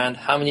another brand.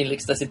 How many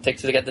licks does it take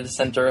to get to the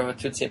center of a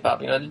Tootsie Pop?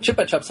 The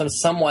Chupa Chups are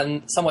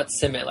somewhat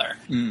similar.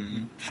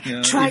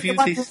 Yeah, try the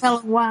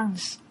watermelon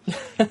ones.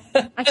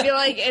 I feel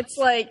like it's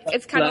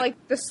kind of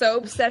like the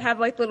soaps that have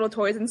like little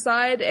toys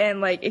inside,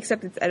 and like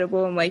except it's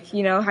edible, and like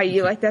how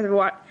you like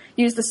to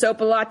use the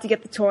soap a lot to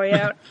get the toy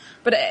out.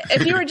 But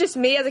if you were just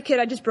me as a kid,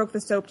 I just broke the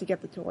soap to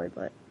get the toy.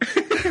 But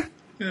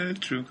yeah,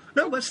 true.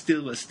 No, but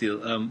still,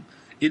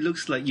 it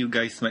looks like you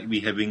guys might be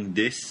having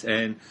this,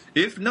 and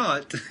if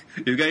not,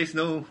 you guys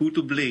know who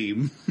to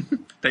blame.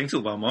 Thanks,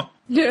 Obama.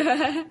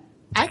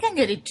 I can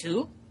get it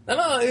too.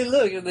 No,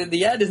 look,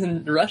 the ad is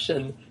in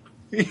Russian.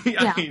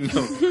 Yeah. I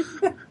know.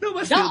 No,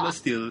 but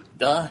still.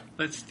 Duh.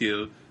 But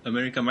still,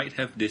 America might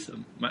have this,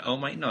 or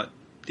might not.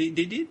 They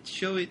did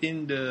show it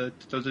in the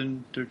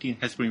 2013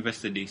 Hasbro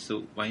Investor Day,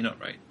 so why not,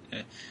 right?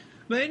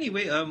 But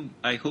anyway,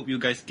 I hope you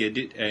guys get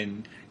it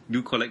and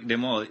do collect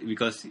them all,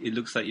 because it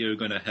looks like you're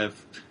gonna have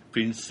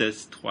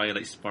Princess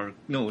Twilight Sparkle.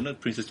 No,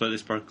 not Princess Twilight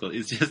Sparkle.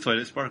 It's just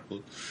Twilight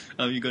Sparkle.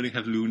 You're gonna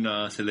have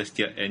Luna,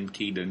 Celestia, and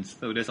Cadence.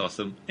 So that's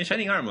awesome. And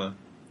Shining Armor.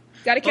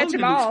 Gotta catch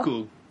them all. Looks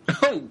cool.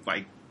 Oh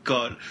my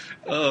God.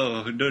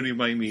 Oh, don't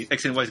remind me.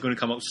 X and Y is going to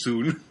come out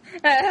soon.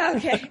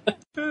 Okay.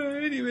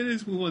 Anyway,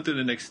 let's move on to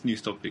the next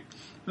news topic.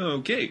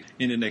 Okay,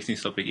 and the next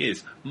news topic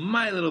is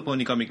My Little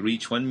Pony comic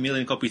reached 1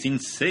 million copies in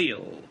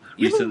sale.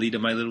 Recently, the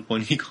My Little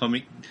Pony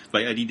comic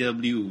by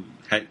IDW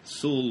had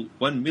sold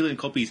 1 million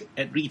copies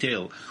at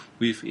retail.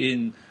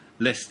 Within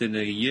less than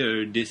a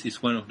year, this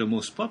is one of the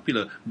most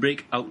popular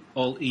breakout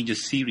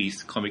all-ages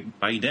series comic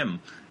by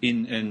them.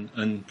 In an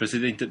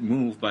unprecedented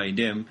move by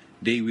them,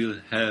 they will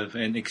have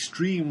an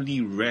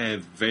extremely rare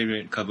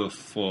variant cover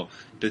for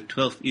the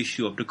 12th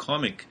issue of the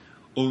comic.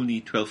 Only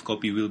 12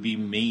 copies will be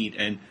made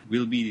and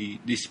will be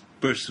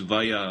dispersed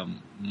via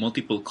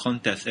multiple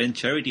contests and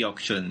charity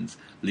auctions.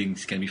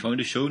 Links can be found in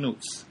the show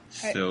notes.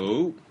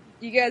 So,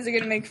 you guys are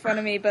going to make fun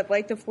of me, but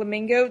like the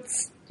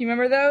flamingos, do you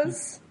remember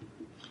those?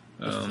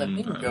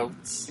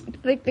 Goats.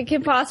 Like the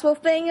Kim Possible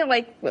thing,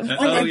 like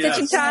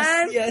Adventure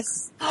Time.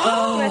 Yes.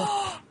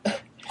 Oh.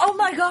 Oh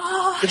my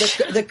god!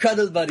 The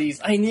Cuddle Buddies.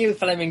 I knew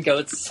Flaming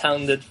Goats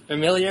sounded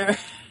familiar.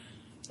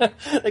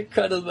 The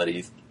Cuddle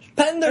Buddies.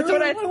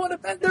 Pandaroo! I want a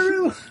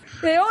Pandaroo!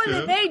 They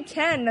only made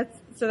 10,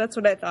 so that's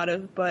what I thought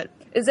of. But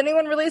is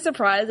anyone really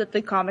surprised that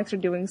the comics are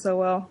doing so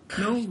well?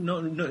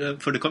 No.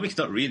 For the comics,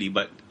 not really.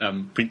 But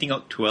printing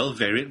out 12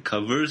 variant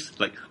covers,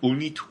 like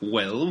only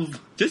 12.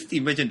 Just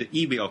imagine the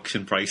eBay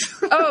auction price.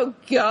 Oh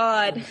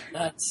God!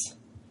 Nuts.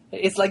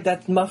 It's like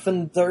that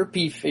Muffin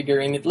Derpy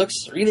figurine. It looks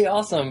really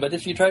awesome, but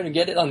if you try to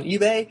get it on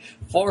eBay,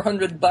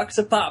 $400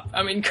 a pop.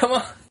 I mean, come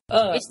on.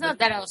 It's not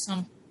that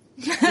awesome.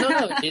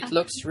 No, it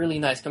looks really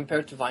nice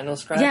compared to vinyl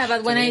scratch. Yeah,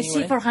 but when I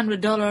see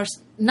 $400,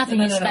 nothing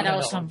is that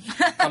awesome.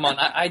 Come on,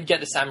 I'd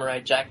get a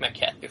Samurai Jack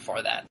maquette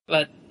before that.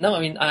 But no, I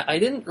mean, I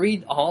didn't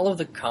read all of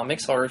the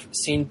comics or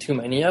seen too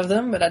many of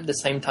them, but at the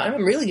same time,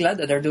 I'm really glad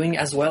that they're doing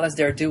as well as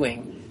they're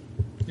doing.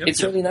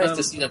 It's really nice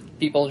to see that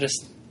people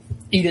just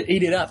eat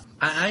it up.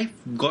 I've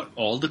got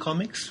all the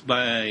comics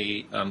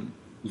via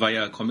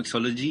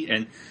Comixology,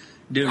 and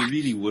they're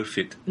really worth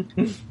it.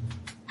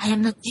 I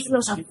am not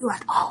jealous of you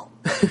at all.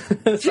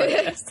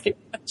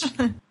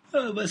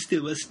 But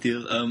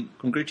still,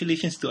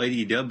 congratulations to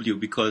IDW,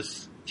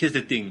 because here's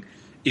the thing.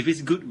 If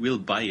it's good, we'll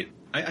buy it.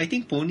 I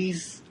think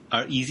ponies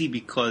are easy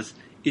because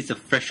it's a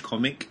fresh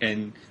comic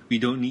and we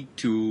don't need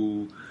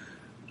to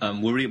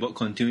worry about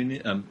continuity.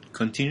 Is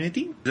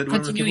that the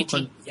word?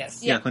 Continuity.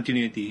 Yes. Yeah,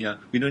 continuity. Yeah,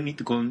 we don't need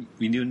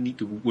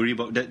to worry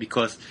about that,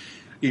 because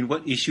in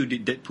what issue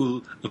did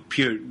Deadpool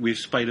appear with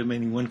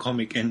Spider-Man in one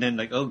comic, and then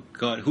like, oh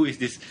God, who is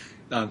this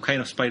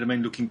kind of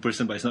Spider-Man looking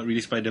person, but it's not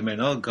really Spider-Man?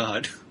 Oh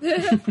God.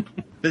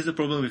 That's the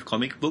problem with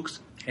comic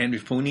books. And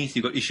with ponies,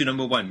 you got issue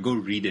number 1. Go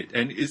read it.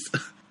 And it's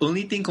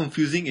only thing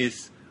confusing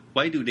is,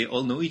 why do they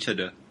all know each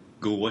other?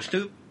 Go watch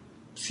the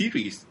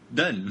series.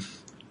 Done.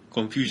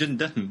 Confusion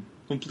done.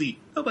 Complete.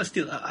 Oh, but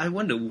still, I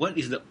wonder what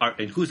is the art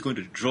and who's going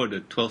to draw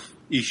the 12th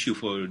issue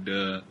for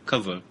the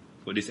cover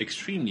for this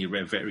extremely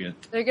rare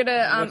variant. They're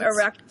gonna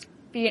erect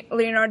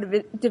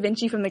Leonardo da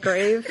Vinci from the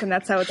grave, and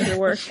that's how it's gonna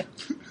work.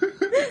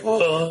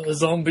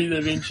 Zombie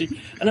Da Vinci.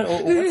 I don't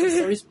know, what's the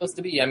story supposed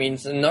to be? I mean,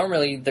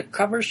 normally the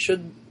cover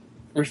should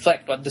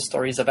reflect what the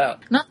story is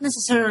about. Not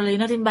necessarily,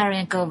 not in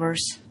variant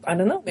covers. I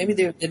don't know, maybe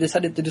they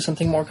decided to do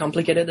something more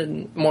complicated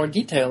and more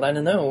detailed, I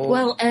don't know.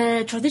 Well,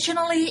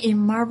 traditionally in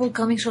Marvel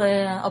Comics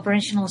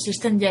operational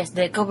system, yes,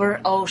 the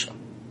cover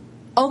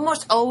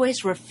almost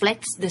always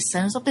reflects the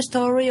sense of the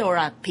story or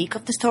a peak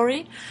of the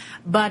story,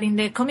 but in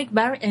the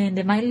in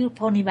the My Little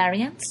Pony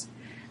variants,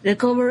 the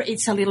cover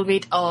is a little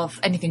bit of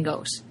anything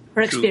goes.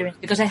 For experience,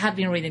 because I have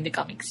been reading the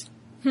comics.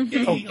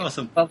 Okay,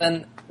 awesome. Well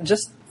then,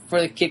 just for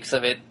the kicks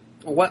of it,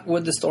 what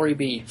would the story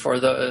be for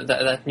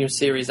that new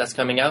series that's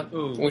coming out,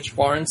 which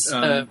warrants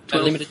a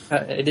limited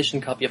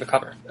edition copy of a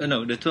cover?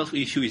 No, the 12th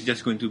issue is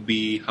just going to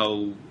be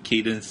how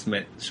Cadence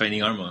met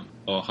Shining Armor,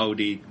 or how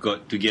they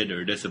got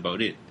together. That's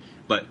about it.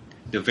 But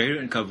the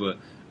variant cover,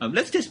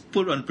 let's just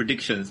put on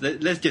predictions.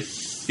 Let's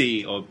just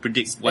say or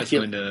predict what's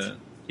going to...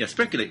 Yeah,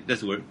 speculate. That's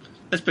the word.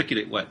 Let's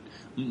speculate what.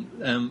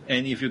 And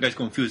if you guys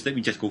confused, let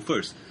me just go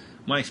first.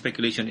 My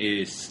speculation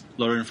is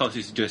Lauren Faust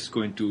is just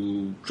going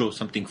to draw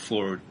something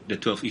for the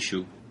 12th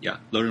issue. Yeah,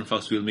 Lauren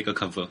Faust will make a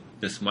cover.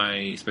 That's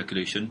my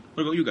speculation.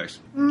 What about you guys?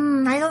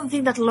 I don't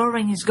think that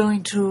Lauren is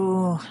going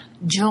to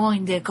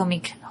join the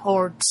comic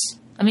hordes.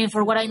 I mean,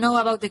 for what I know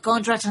about the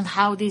contracts and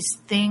how this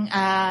thing,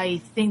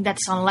 I think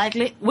that's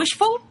unlikely.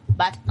 Wishful,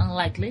 but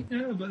unlikely.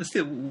 Yeah, but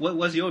still,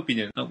 what's your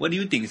opinion? What do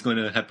you think is going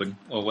to happen?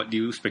 Or what do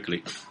you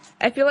speculate?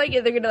 I feel like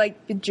they're going to,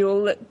 like,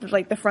 bejewel,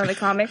 like, the front of the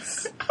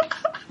comics.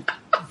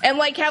 And,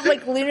 like, have,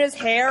 like, Luna's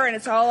hair and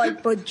it's all,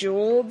 like,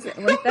 bejeweled.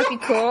 And wouldn't that be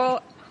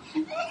cool?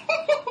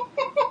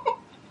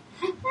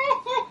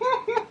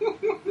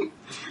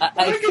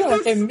 I feel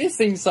like I'm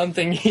missing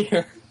something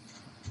here.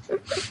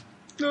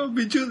 No,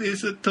 bejeweled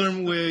is a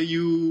term where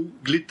you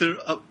glitter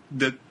up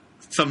the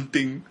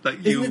something.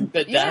 Like you... Isn't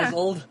it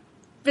bedazzled? Yeah.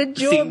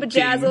 Bejeweled,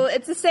 bedazzled.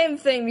 It's the same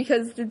thing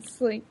because it's,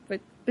 like...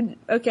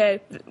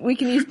 Okay, we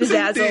can use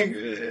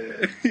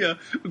bedazzle. Yeah,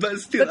 but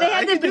still. But they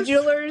had the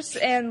bejewelers,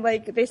 and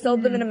like they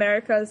sold them in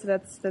America, so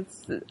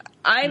that's.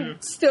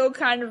 I'm still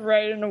kind of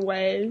right in a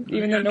way,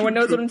 even though no one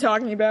knows what I'm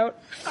talking about.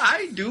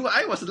 I do.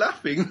 I was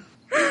laughing.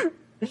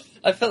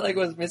 I felt like I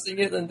was missing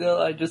it until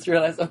I just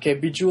realized. Okay,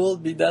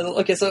 bejeweled, bedazzled.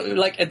 Okay, so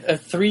like a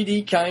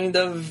 3D kind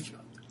of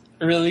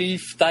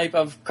relief type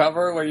of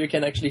cover where you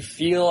can actually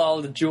feel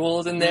all the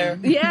jewels in there.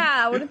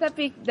 Yeah, wouldn't that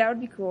be? That would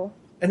be cool.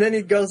 And then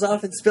it goes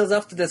off and spills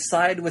off to the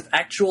side with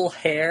actual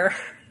hair.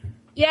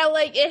 Yeah,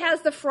 like it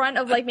has the front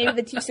of like maybe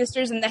the two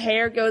sisters, and the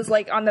hair goes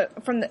like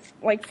from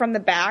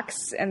the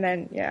backs, and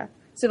then yeah.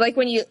 So like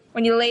when you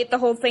lay the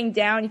whole thing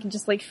down, you can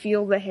just like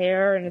feel the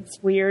hair, and it's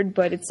weird,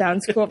 but it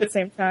sounds cool at the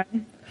same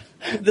time.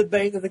 The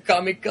bane of the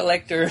comic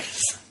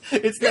collectors.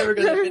 It's never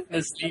going to fit in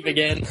the sleeve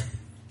again.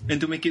 And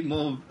to make it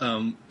more,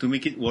 to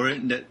make it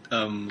warrant that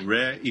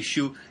rare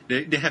issue,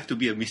 there have to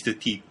be a Mr.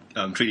 T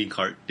trading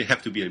card. There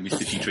have to be a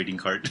Mr. T trading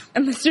card. A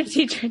Mr.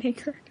 T trading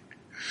card.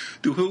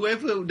 To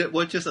whoever that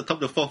watches atop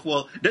the fourth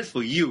wall, that's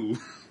for you.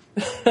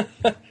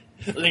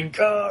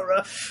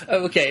 Linkara.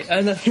 Okay,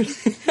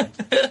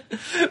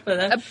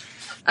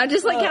 I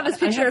just like have this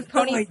picture of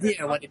Pony. I have no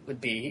idea what it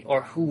would be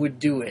or who would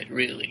do it,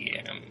 really.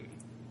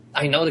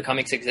 I know the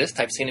comics exist.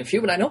 I've seen a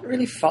few, but I don't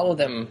really follow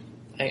them.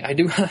 I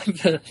do have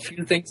a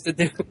few things to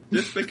do.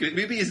 Just speculate.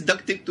 Maybe it's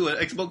duct taped to an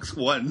Xbox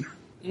One.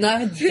 No,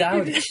 I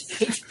doubt it.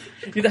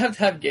 You'd have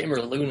to have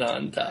Gamer Luna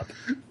on top.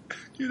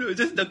 You know,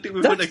 just duct tape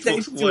with an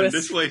Xbox One.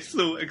 That's why it's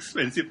so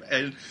expensive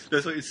and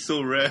that's why it's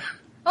so rare.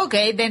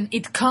 Okay, then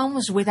it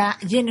comes with a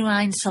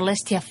genuine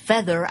Celestia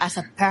feather as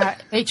a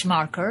page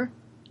marker.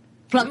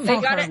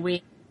 They got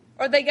it.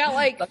 Or they got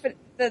like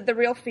the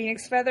real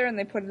Phoenix feather and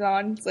they put it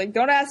on. It's like,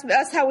 don't ask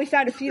us how we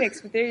found a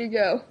Phoenix, but there you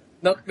go.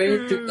 Not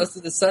very too close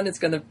to the sun, it's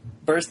going to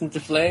burst into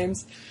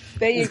flames.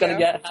 There you go. It's going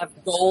to have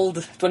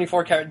gold,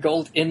 24 karat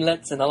gold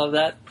inlets and all of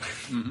that.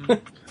 Mm-hmm.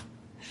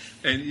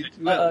 And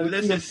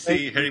let's just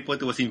say Harry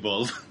Potter was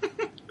involved.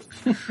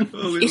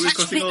 It's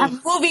actually a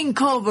moving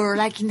cover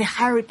like in the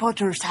Harry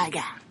Potter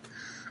saga.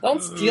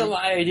 Don't steal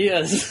my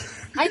ideas.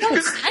 I'm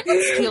not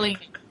stealing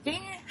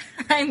anything.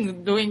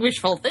 I'm doing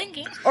wishful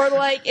thinking. Or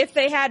like if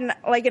they had an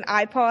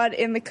iPod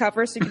in the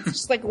cover, so you could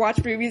just like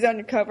watch movies on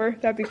your cover.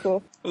 That'd be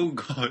cool. Oh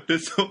god,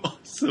 that's so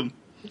awesome.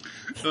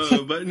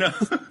 But no.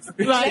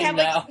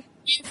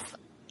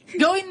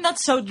 Going not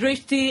so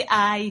drifty,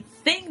 I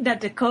think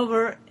that the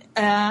cover,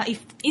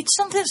 if it's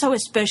something so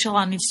special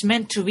and it's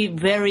meant to be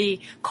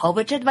very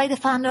coveted by the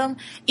fandom,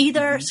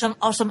 either some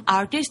awesome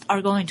artists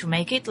are going to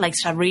make it, like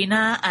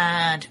Sabrina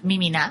and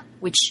Mimina,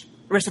 which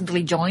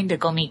recently joined the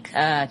comic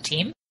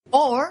team,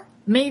 or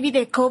maybe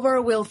the cover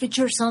will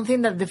feature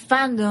something that the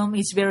fandom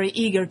is very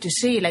eager to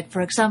see, like,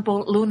 for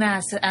example,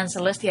 Luna and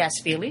Celestia as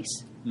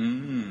fillies.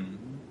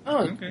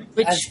 Oh, okay.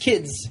 As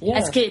kids. Yeah.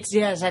 As kids,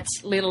 yes,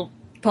 that's little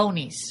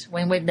ponies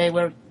when they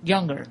were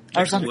younger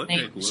or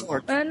something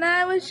short. When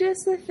I was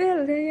just a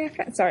filly.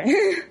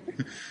 Sorry.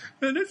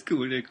 That's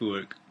cool. That could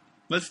work.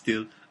 But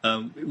still,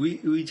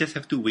 we just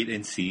have to wait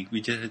and see.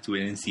 We just have to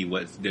wait and see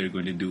what they're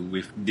going to do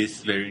with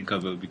this variant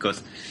cover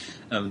because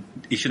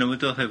issue number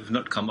 12 have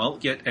not come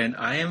out yet, and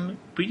I am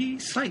pretty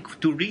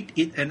psyched to read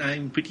it, and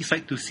I'm pretty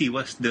psyched to see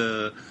what's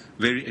the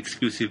very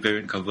exclusive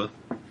variant cover.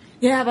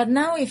 Yeah, but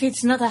now if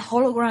it's not a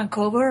hologram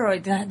cover or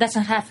it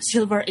doesn't have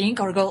silver ink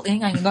or gold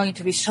ink, I'm going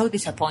to be so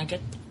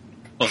disappointed.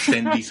 Or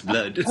Sandy's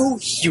blood. Oh,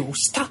 you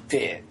stop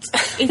it!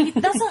 If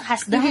it doesn't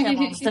have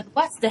diamonds, then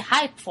what's the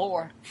hype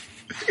for?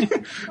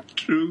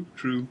 True.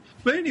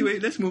 But anyway,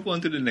 let's move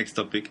on to the next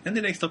topic. And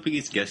the next topic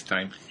is guest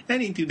time.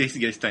 And in today's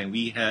guest time,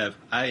 we have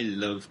I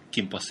love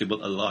Kim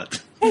Possible a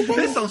lot.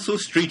 That sounds so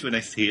strange when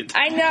I say it.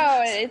 I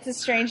know, it's a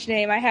strange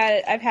name. I've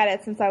had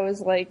it since I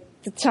was like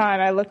the time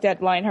I looked at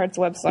Lionheart's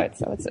website,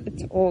 so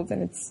it's old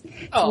and it's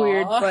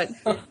weird. But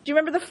do you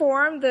remember the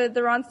forum, the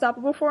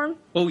Unstoppable forum?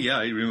 Oh yeah,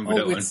 I remember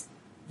that one.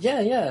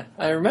 Yeah,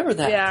 I remember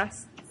that. Yeah.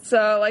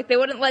 So, like, they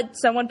wouldn't let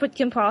someone put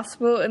Kim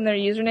Possible in their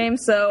username,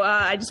 so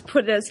I just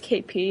put it as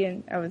KP,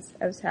 and I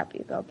was happy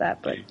about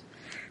that.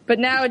 But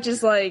now it's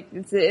just like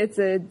it's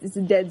a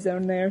dead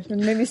zone there. It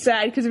made me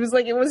sad because it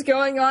was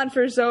going on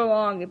for so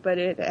long, but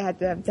it had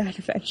to have died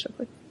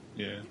eventually.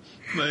 Yeah.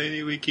 But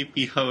anyway,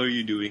 KP, how are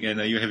you doing? And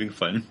are you having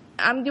fun?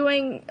 I'm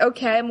doing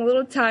okay. I'm a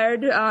little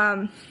tired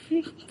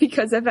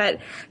because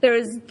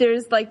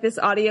there's like this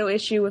audio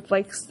issue with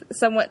like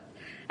somewhat.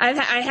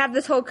 I have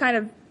this whole kind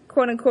of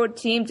quote-unquote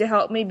team to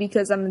help me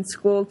because I'm in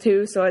school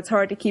too, so it's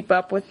hard to keep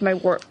up with my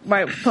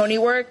pony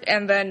work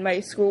and then my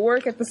school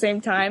work at the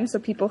same time, so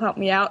people help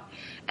me out.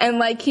 And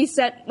like he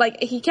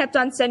kept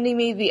on sending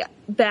me the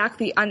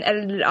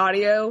unedited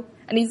audio,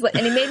 and he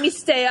made me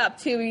stay up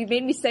too. He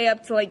made me stay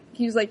up to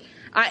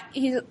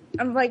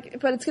I'm like,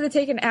 but it's gonna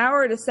take an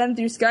hour to send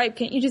through Skype.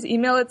 Can't you just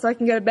email it so I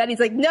can go to bed? He's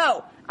like,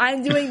 no,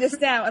 I'm doing this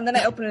now. And then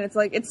I open it, it's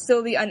like, it's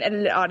still the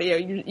unedited audio.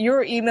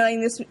 You're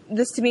emailing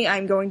this to me,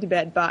 I'm going to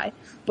bed, bye.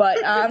 But,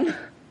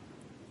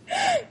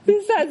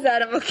 besides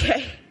that, I'm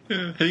okay.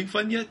 Having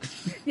fun yet?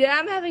 Yeah,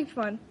 I'm having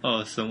fun.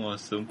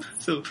 Awesome.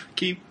 So,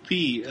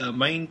 KP,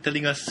 mind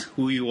telling us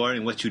who you are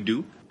and what you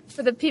do?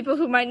 For the people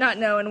who might not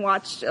know and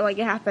watched like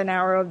a half an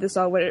hour of this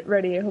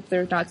already, I hope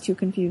they're not too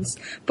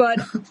confused. But,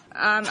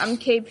 I'm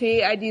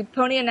KP, I do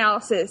pony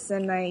analysis,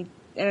 and I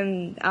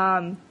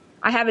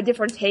have a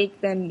different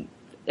take than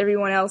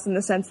everyone else in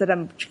the sense that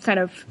I'm kind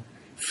of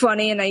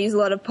funny and I use a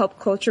lot of pop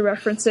culture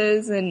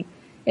references and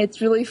it's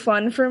really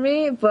fun for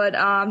me, but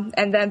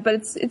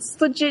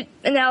it's legit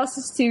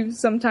analysis too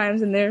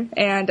sometimes in there,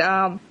 and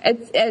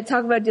I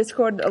talk about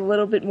Discord a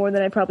little bit more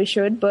than I probably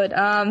should, but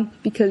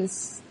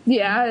because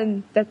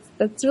and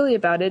that's really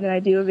about it, and I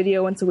do a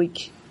video once a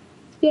week.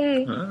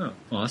 Yay! Ah,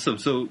 awesome.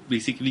 So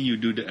basically, you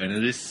do the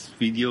analyst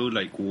video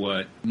like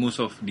what most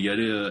of the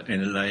other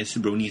analyzed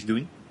bronies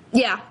doing?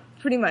 Yeah,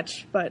 pretty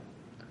much, but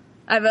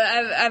I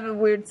have a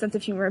weird sense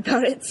of humor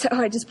about it, so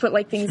I just put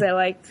like things I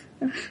like.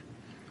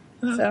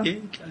 So.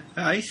 Okay.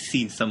 I've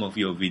seen some of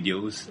your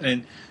videos,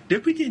 and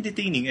they're pretty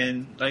entertaining.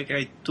 And like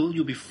I told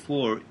you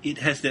before, it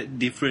has that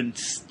different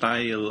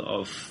style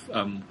of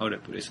how do I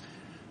put this?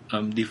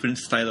 different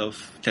style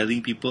of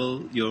telling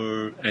people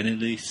your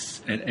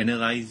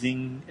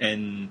analyzing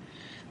and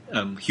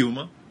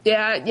humor?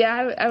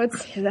 Yeah, I would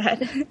say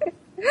that.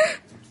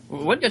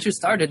 What got you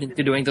started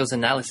into doing those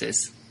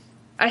analyses?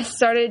 I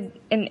started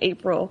in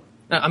April.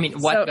 I mean,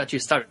 what got you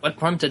started? What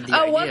prompted the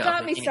idea what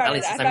got of me making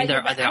started? analysis? I mean, there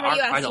are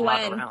quite a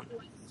lot around.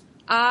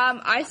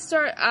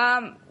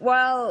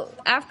 Well,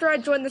 after I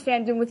joined the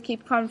fandom with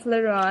KeepCon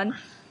later on,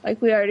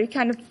 like we already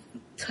kind of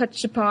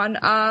touched upon,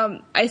 I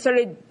had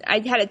a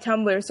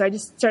Tumblr, so I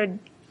just started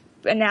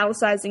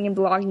analyzing and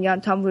blogging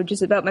on Tumblr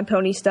just about my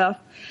pony stuff.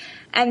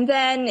 And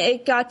then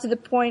it got to the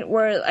point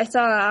where I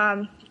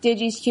saw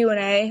Digi's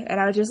Q&A, and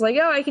I was just like,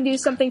 oh, I can do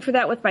something for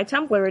that with my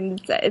Tumblr,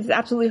 and it's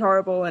absolutely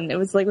horrible. And it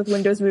was like with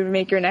Windows Movie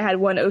Maker, and I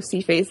had one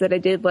OC face that I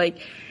did, like,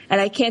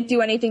 and I can't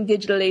do anything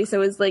digitally,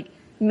 so it was like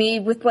me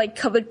with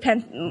like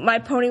my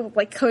pony with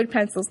like colored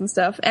pencils and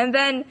stuff. And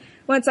then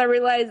once I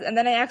realized, and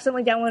then I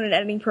accidentally downloaded an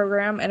editing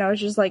program, and I was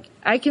just like,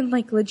 I can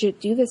like legit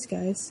do this,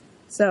 guys.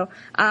 So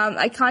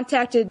I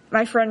contacted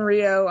my friend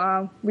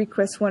Rio,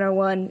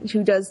 Request101,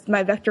 who does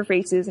my vector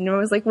faces, and I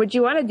was like, would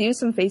you want to do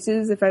some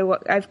faces if I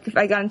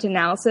got into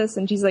analysis?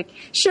 And she's like,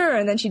 sure.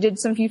 And then she did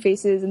some few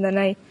faces, and then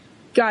I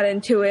got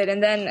into it.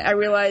 And then I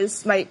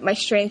realized my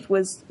strength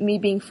was me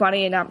being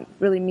funny and not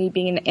really me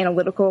being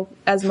analytical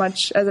as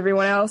much as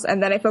everyone else.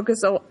 And then I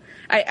focused so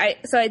I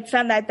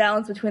found that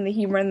balance between the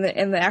humor and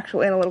the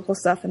actual analytical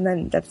stuff. And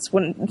then that's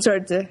when it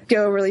started to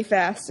go really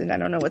fast, and I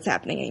don't know what's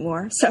happening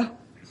anymore. So.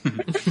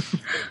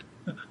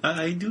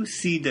 I do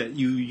see that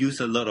you use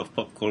a lot of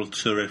pop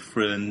culture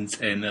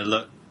reference and a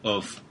lot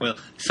of,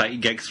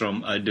 side gags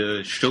from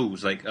other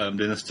shows, like the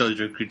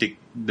Nostalgia Critic,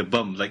 The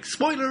Bum, like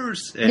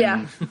spoilers! And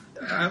yeah.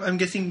 I'm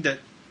guessing that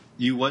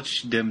you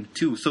watch them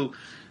too. So,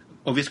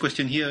 obvious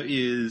question here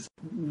is,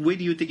 where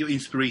do you take your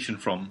inspiration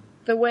from?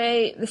 The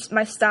way,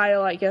 my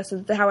style, I guess,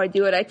 is how I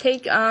do it. I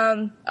take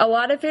a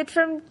lot of it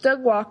from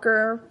Doug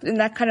Walker, in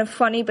that kind of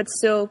funny but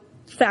still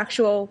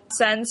factual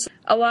sense.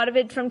 A lot of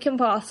it from Kim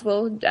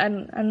Possible,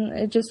 and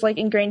it's just like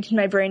ingrained in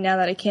my brain now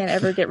that I can't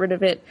ever get rid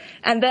of it.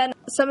 And then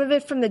some of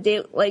it from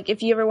like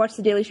if you ever watch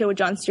The Daily Show with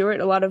Jon Stewart,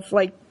 a lot of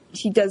like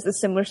he does the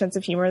similar sense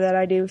of humor that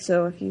I do.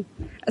 So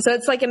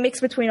it's like a mix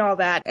between all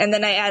that, and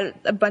then I add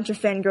a bunch of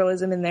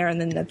fangirlism in there,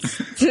 and then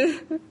that's.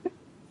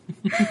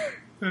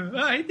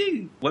 I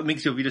think what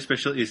makes your video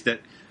special is that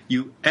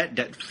you add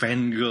that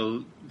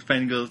fangirl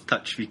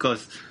touch,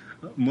 because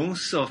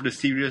most of the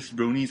serious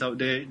bronies out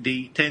there,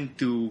 they tend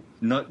to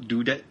not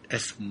do that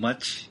as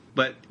much.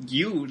 But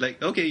you,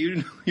 like, okay,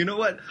 you know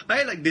what?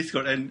 I like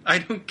Discord and I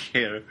don't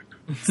care.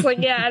 It's like,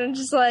 yeah, and I'm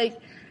just like,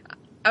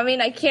 I mean,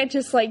 I can't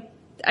just like,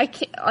 I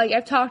can't, like,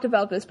 I've talked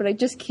about this, but I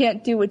just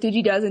can't do what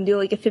Digi does and do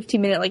like a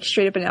 15-minute like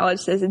straight up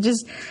analysis.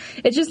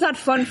 It's just not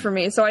fun for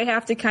me. So I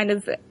have to kind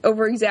of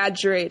over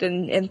exaggerate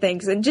and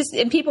things, and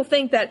people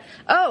think that,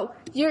 oh,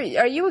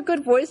 are you a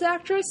good voice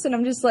actress? And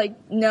I'm just like,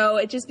 no,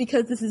 it's just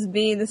because this is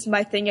me and this is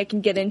my thing, I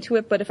can get into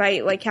it. But if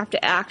I like have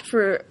to act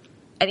for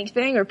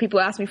anything or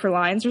people ask me for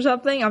lines or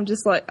something, I'm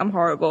just like, I'm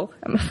horrible.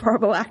 I'm a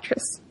horrible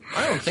actress.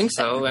 I don't think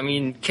so. I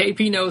mean,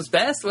 KP Knows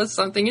Best was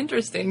something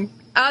interesting.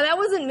 That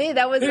wasn't me.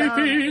 That was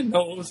KP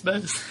Knows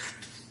Best.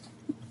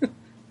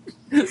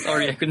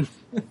 Sorry, I couldn't.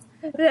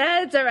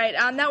 That's all right.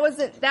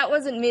 That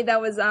wasn't me.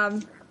 That was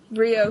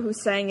Rio who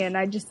sang it, and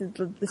I just did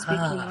the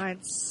speaking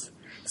lines.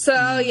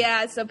 So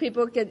yeah, so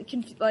people can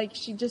like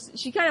she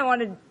kind of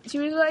wanted. She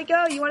was like,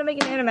 "Oh, you want to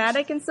make an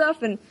animatic and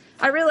stuff?" And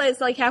I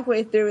realized like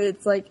halfway through,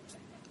 it's like,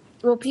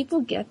 will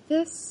people get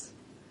this?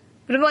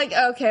 But I'm like,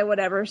 okay,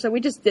 whatever. So we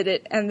just did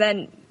it, and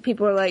then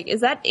people were like,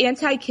 "Is that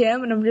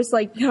anti-Kim?" And I'm just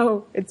like,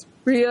 "No, it's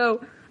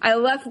Rio." I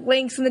left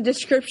links in the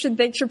description.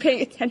 Thanks for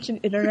paying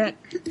attention, internet.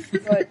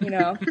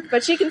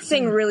 But she can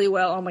sing really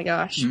well. Oh my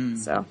gosh.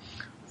 So.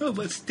 Oh,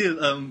 but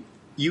still,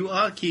 you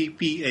are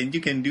KP and you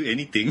can do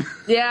anything.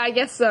 Yeah, I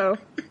guess so.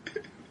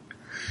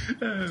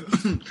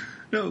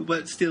 No,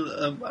 but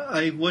still,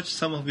 I watched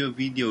some of your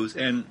videos,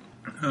 and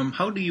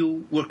how do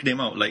you work them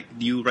out? Like,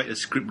 do you write a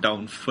script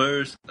down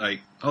first?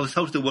 Like,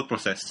 how's the work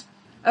process?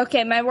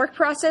 Okay, my work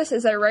process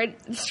is I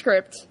write the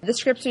script. The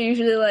scripts are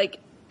usually like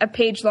a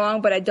page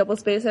long, but I double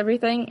space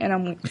everything,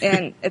 and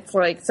it's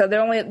like, so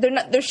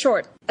they're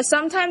short.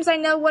 Sometimes I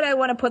know what I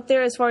want to put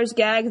there as far as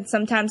gags, and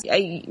sometimes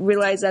I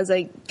realize as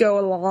I go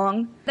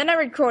along. Then I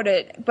record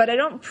it, but I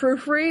don't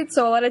proofread,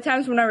 so a lot of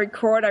times when I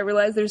record, I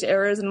realize there's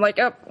errors, and I'm like,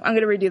 oh, I'm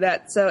gonna redo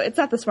that. So it's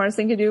not the smartest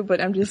thing to do, but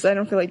I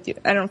don't feel like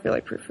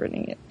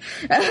proofreading it.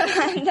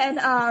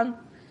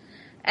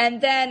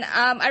 and then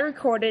I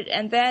record it,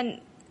 and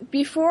then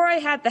before I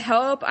had the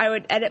help, I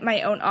would edit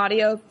my own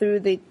audio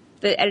through the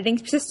editing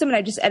system, and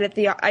I just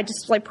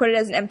put it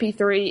as an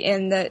MP3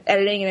 in the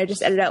editing, and I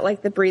just edit out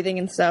like the breathing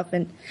and stuff,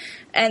 and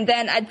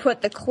then I'd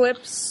put the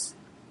clips,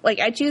 like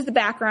I choose the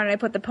background and I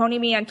put the pony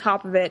me on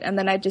top of it, and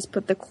then I just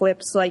put the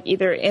clips like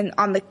either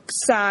on the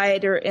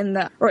side or in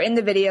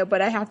the video.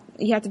 But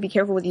you have to be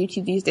careful with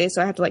YouTube these days,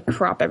 so I have to like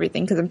crop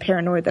everything because I'm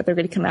paranoid that they're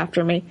going to come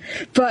after me.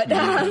 But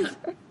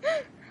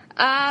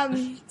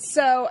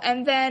So,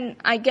 and then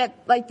I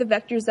get, like, the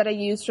vectors that I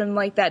use from,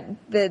 like,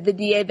 the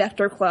DA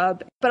Vector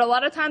Club. But a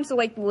lot of times, the,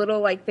 like,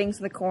 little, like, things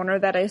in the corner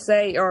that I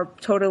say are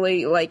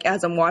totally, like,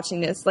 as I'm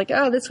watching this, like,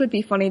 oh, this would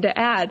be funny to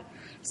add.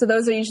 So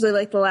those are usually,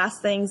 like, the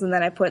last things, and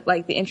then I put,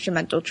 like, the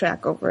instrumental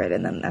track over it,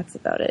 and then that's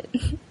about it.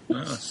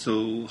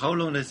 So how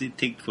long does it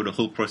take for the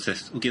whole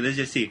process? Okay, let's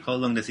just say, how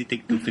long does it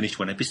take to finish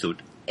one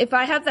episode? If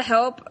I have the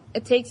help,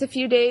 it takes a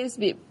few days,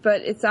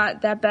 but it's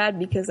not that bad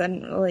because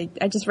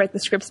I just write the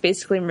scripts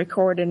basically and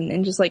record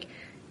and just like,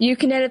 you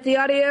can edit the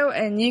audio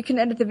and you can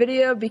edit the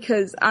video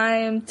because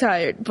I'm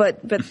tired.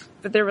 But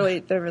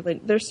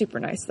they're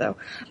super nice though.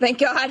 Thank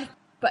God.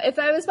 But if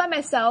I was by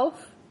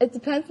myself, it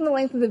depends on the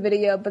length of the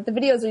video, but the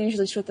videos are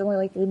usually short, they're only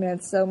like 3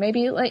 minutes, so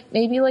maybe 3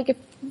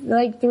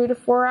 to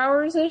 4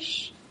 hours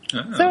ish.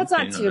 So it's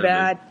not too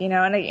bad, you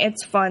know, and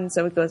it's fun,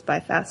 so it goes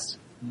by fast.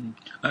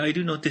 I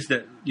do notice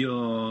that your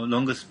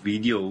longest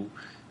video,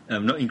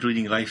 not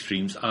including live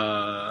streams,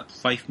 are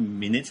 5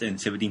 minutes and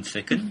 17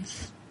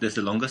 seconds. That's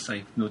the longest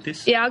I've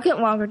noticed. Yeah, I'll get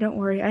longer. Don't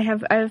worry. I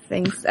have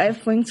things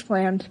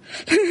planned.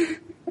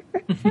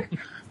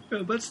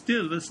 But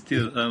still,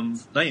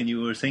 Lion,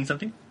 you were saying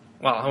something?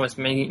 Well, I was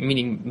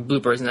meaning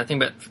bloopers and nothing,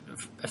 but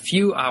a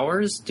few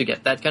hours to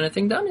get that kind of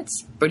thing done.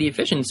 It's pretty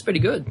efficient. It's pretty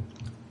good.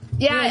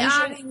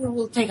 Yeah, usually it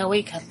will take a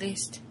week at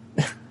least.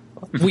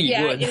 We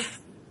would.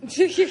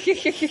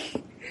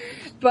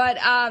 But,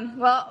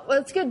 well,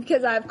 it's good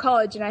because I have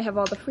college and I have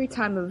all the free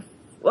time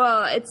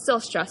well, it's still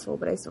stressful,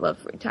 but I still have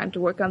free time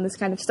to work on this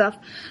kind of stuff.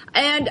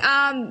 And,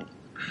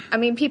 I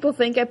mean, people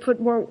think I put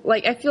more,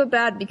 like, I feel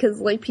bad because,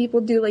 like,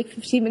 people do, like,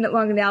 15-minute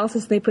long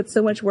analysis and they put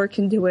so much work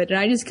into it. And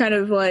I just kind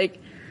of, like,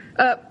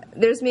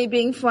 there's me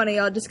being funny.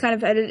 I'll just kind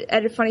of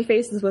edit funny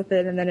faces with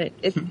it, and then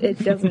it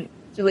doesn't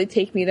really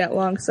take me that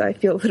long, so I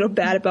feel a little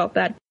bad about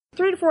that.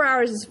 3 to 4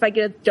 hours is if I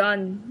get it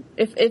done.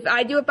 If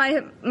I do it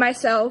by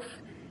myself,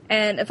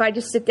 and if I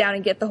just sit down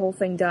and get the whole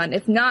thing done.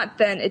 If not,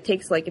 then it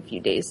takes like a few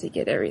days to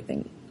get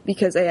everything,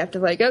 because I have to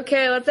like,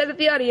 okay, let's edit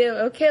the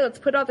audio. Okay, let's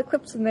put all the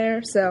clips in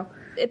there. So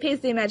it pays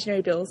the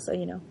imaginary bills, so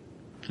you know.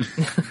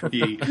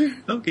 Yeah.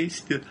 Okay,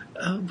 still.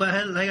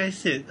 But like I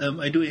said,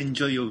 I do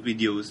enjoy your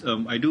videos.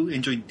 I do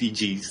enjoy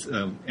DG's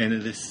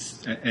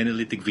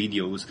analytic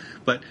videos.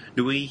 But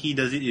the way he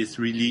does it is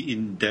really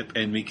in-depth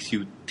and makes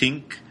you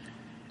think.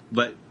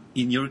 But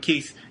in your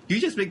case,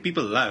 you just make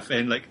people laugh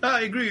and like,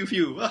 I agree with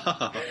you.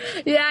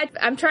 Yeah,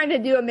 I'm trying to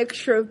do a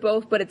mixture of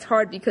both, but it's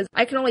hard because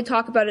I can only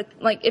talk about it,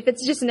 like, if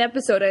it's just an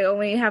episode, I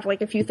only have,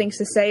 like, a few things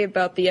to say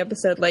about the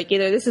episode, like,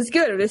 either this is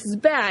good or this is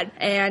bad,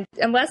 and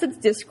unless it's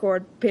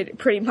Discord,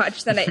 pretty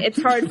much, then it's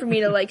hard for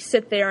me to, like,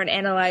 sit there and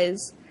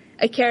analyze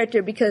a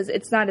character because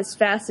it's not as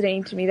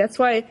fascinating to me. That's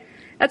why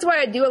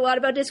I do a lot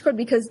about Discord,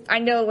 because I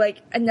know, like,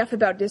 enough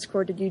about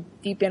Discord to do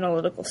deep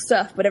analytical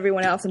stuff, but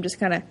everyone else I'm just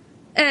kind of,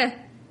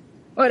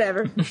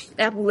 whatever.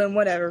 Apple Bloom,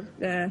 whatever.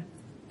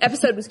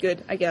 Episode was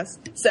good, I guess.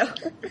 So.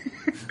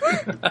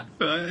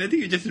 I think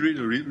you just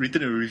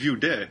written a review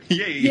there.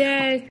 Yay!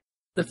 Yay!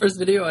 The first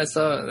video I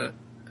saw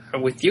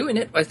with you in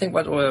it, I think,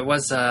 what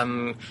was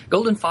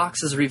Golden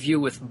Fox's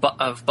review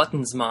of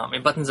Button's mom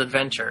in Button's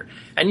Adventure,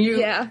 and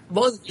you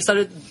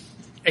started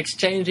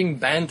exchanging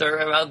banter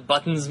about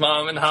Button's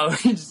mom and how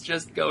he's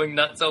just going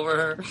nuts over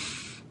her.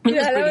 It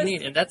was pretty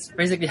neat, and that's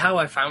basically how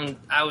I found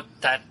out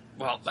that.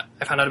 Well,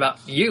 I found out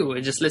about you.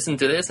 I just listened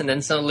to this, and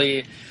then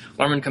suddenly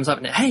Norman comes up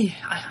and, hey,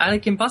 I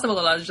like Impossible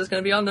a lot. It's just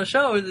going to be on the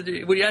show. Would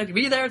you like to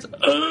be there? It's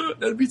like,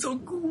 that'd be so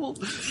cool.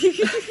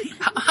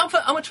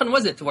 How much fun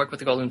was it to work with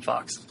the Golden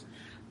Fox?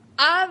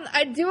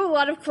 I do a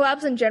lot of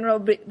collabs in general,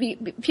 but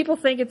people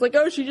think it's like,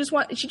 oh, she just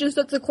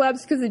does the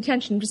collabs because of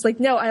attention. Just like,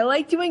 no, I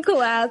like doing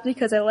collabs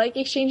because I like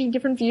exchanging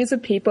different views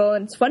of people,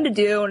 and it's fun to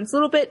do, and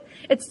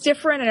it's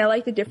different, and I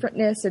like the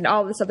differentness and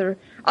all these other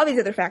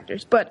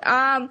factors. But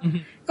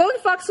Golden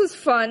Fox was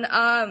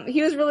fun.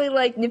 He was really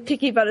like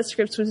nitpicky about his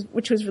scripts,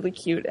 which was really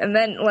cute. And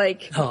then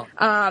like,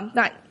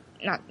 not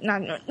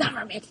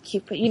romantic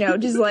cute, but you know,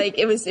 just like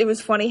it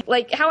was funny.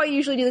 Like how I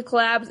usually do the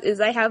collabs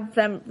is I have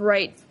them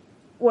write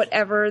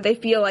whatever they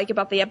feel like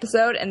about the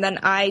episode, and then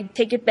I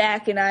take it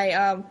back and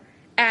I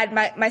add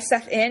my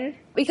stuff in,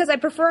 because I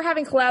prefer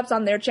having collabs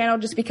on their channel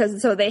just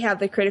because so they have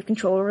the creative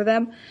control over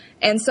them.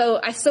 And so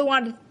I still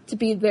want it to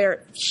be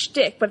their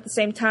shtick, but at the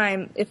same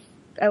time, if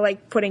I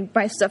like putting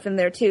my stuff in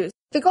there too.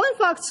 The Golden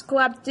Fox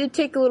collab did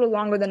take a little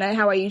longer than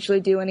how I usually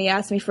do, and he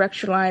asked me for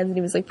extra lines, and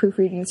he was like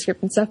proofreading the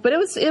script and stuff. But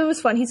it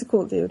was fun. He's a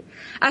cool dude.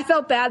 I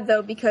felt bad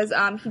though because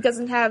he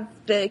doesn't have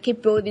the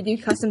capability to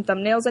do custom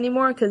thumbnails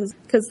anymore because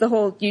the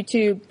whole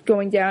YouTube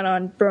going down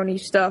on brony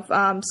stuff.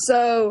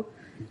 So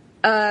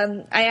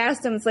I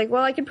asked him, it's like,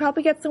 well, I could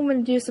probably get someone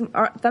to do some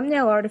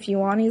thumbnail art if you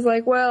want. He's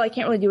like, well, I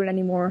can't really do it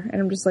anymore,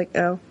 and I'm just like,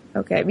 oh,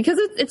 okay, because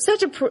it's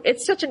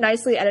such a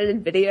nicely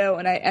edited video,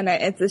 and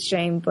it's a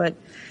shame, but.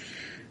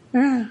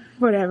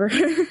 Whatever.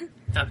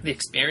 The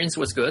experience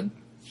was good.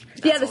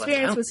 Yeah, the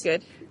experience was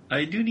good.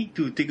 I do need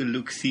to take a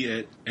look-see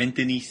at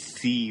Anthony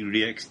C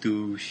reacts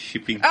to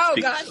shipping Oh,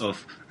 pics gosh.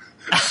 of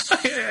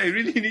I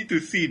really need to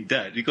see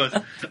that because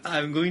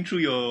I'm going through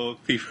your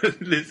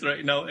favorite list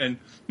right now, and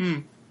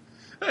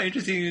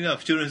interesting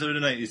enough, Children of the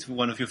Night is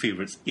one of your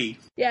favorites. Yay!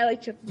 Yeah, I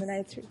like Children of the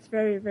Night. It's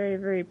very, very,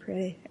 very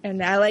pretty,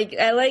 and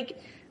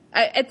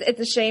it's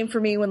a shame for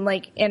me when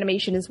like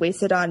animation is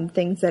wasted on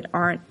things that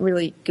aren't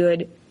really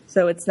good.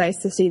 So it's nice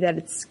to see that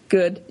it's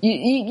good.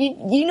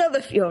 You know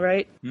the feel,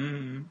 right?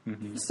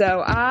 Mm-hmm.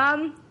 So,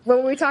 what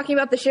were we talking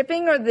about? The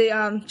shipping or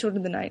the Children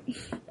of the Night?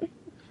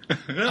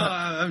 No,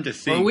 I'm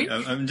just saying.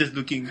 I'm just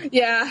looking.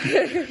 Yeah.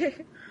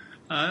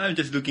 I'm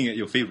just looking at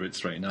your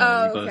favorites right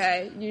now. Oh,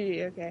 okay.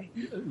 Okay.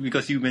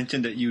 Because you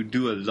mentioned that you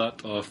do a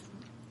lot of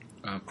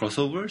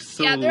crossovers.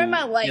 So, yeah, they're in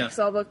my likes.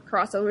 All the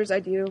crossovers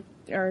I do.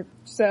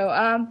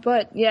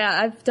 But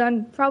yeah, I've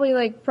done probably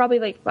like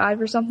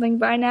 5 or something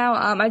by now.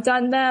 I've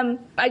done them.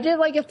 I did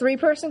like a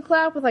 3-person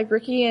collab with like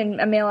Ricky and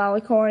Emil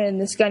Alicorn and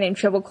this guy named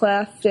Triple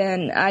Clef,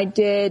 and I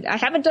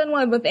haven't done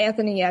one with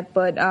Anthony yet,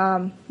 but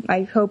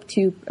I hope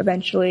to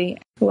eventually.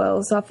 Who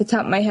else off the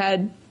top of my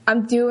head?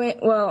 I'm doing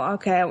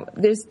okay.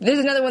 There's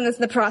another one that's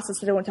in the process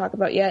that I won't talk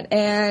about yet,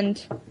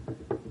 and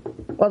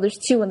there's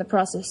 2 in the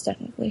process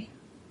technically.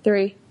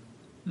 3.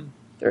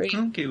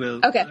 Okay,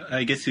 okay.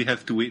 I guess we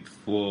have to wait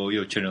for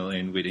your channel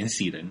and wait and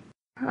see then.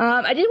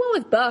 I did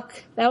one with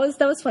Buck. That was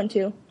fun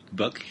too.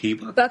 Buck? Hey,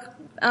 Buck?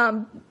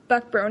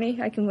 Buck Brony.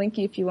 I can link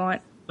you if you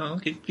want. Oh,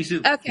 okay. Please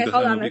do. Okay,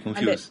 hold on. I'm a bit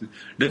confused.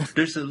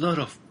 There's a lot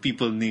of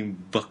people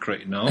named Buck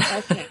right now.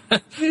 Okay.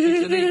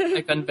 Usually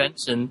a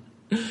convention.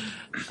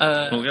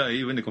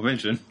 Even the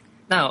convention.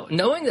 Now,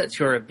 knowing that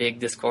you're a big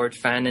Discord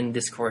fan and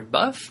Discord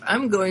buff,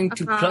 I'm going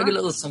to plug a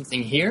little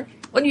something here.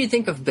 What do you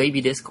think of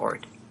Baby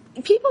Discord?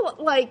 People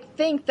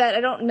think that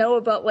I don't know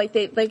about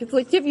it's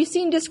like, have you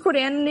seen Discord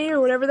Animator or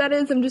whatever that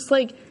is? I'm just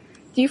like,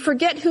 do you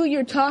forget who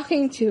you're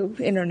talking to,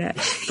 internet?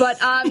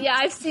 But yeah,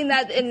 I've seen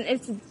that and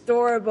it's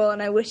adorable.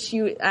 And I wish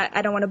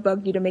I don't want to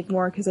bug you to make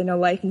more because I know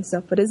life and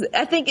stuff. But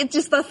I think it's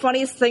just the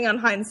funniest thing on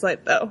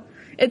hindsight, though.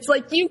 It's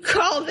like you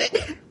called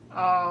it.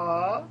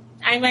 Oh,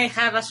 I may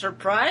have a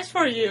surprise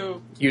for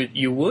you.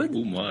 You would?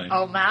 Oh my!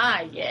 Oh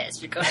my! Yes,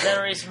 because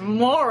there is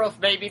more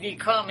of Baby D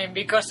coming.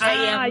 Because I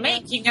am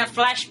making a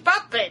flash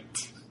puppet.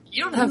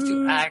 You don't have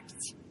to act,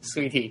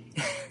 sweetie.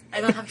 I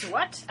don't have to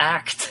what?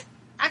 Act.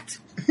 Act.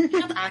 I'm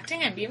not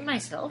acting. I'm being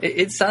myself.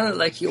 It sounded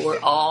like you were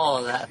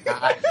all that.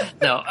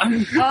 No.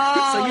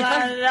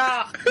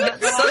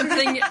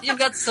 You've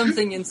got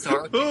something in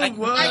store. Oh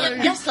my!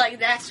 Just like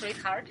that,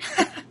 sweetheart.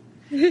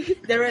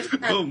 There is.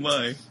 Oh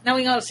my! Now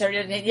in all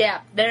seriousness, yeah,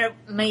 there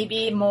may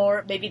be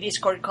more Baby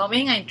Discord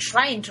coming. I'm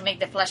trying to make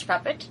the Flash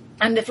Puppet,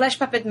 and the Flash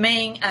Puppet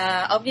main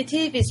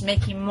objective is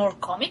making more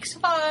comics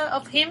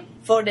of him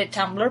for the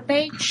Tumblr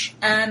page,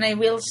 and I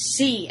will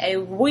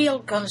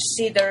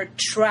consider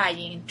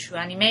trying to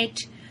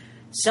animate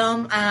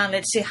some, and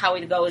let's see how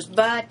it goes.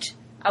 But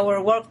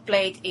our work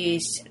plate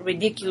is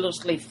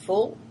ridiculously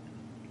full.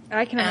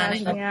 I can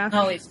imagine, I don't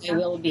know if I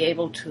will be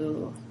able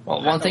to...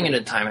 Well, one thing at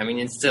a time. I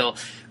mean,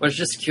 was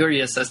just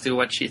curious as to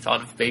what she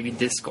thought of Baby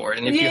Discord,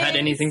 and if you had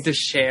anything to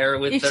share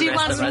with the rest of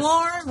us. If she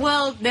wants more,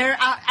 well,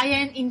 I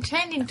am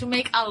intending to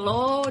make a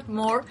lot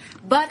more,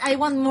 but I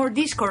want more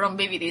Discord on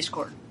Baby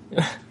Discord.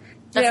 What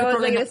was I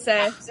going to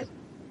say?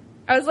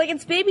 I was like,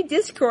 it's Baby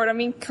Discord. I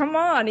mean, come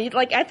on.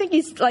 I think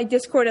he's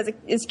Discord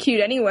is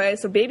cute anyway.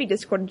 So Baby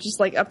Discord is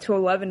just up to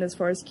 11 as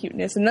far as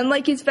cuteness. And then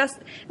he's best.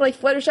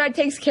 Fluttershy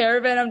takes care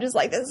of it. I'm just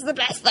this is the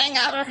best thing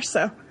ever.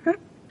 So,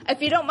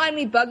 if you don't mind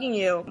me bugging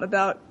you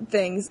about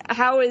things,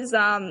 how is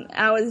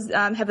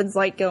Heaven's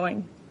Light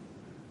going?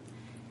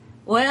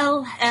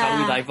 Well,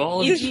 shall we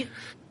divulge?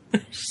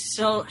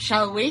 So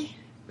shall we?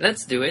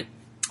 Let's do it.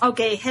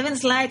 Okay,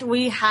 Heaven's Light.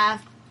 We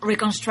have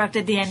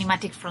reconstructed the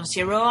animatic from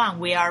zero, and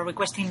we are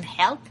requesting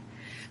help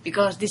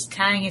because this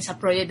time it's a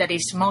project that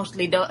is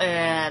mostly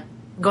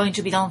going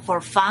to be done for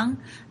fun,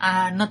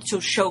 not to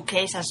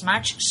showcase as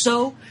much,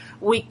 so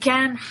we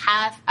can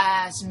have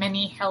as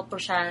many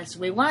helpers as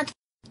we want.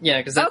 Yeah,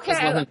 because that was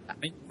one of the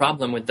main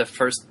problem with the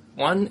first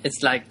one.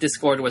 It's like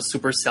Discord was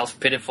super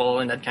self-pitiful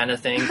and that kind of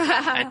thing,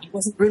 and it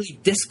wasn't really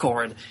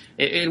Discord.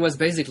 It was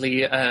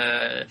basically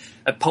a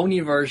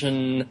pony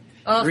version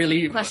of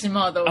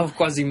Quasimodo. Of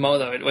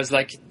Quasimodo. It was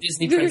like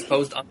Disney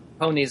transposed on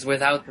ponies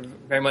without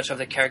very much of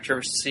the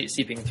character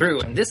seeping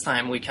through. And this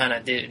time we kind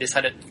of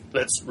decided,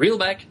 let's reel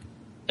back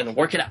and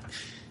work it out.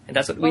 And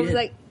that's what we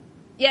did.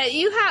 Yeah,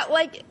 you have,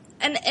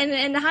 and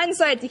in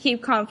hindsight, to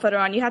keep Flutter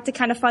on, you have to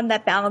kind of find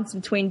that balance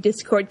between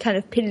Discord kind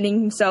of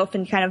pitying himself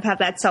and kind of have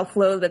that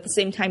self-loathe at the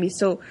same time he's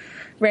so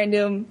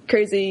random,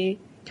 crazy,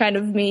 kind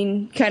of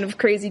mean, kind of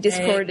crazy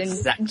Discord,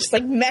 exactly. And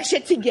just mesh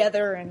it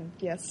together. And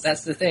yes,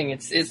 that's the thing.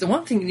 It's the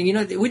one thing,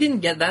 we didn't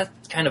get that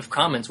kind of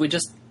comments. We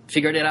just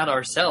figured it out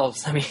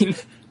ourselves. I mean,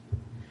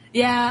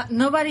 yeah,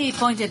 nobody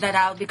pointed that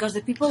out because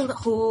the people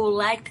who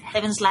liked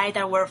Heaven's Light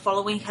and were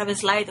following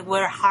Heaven's Light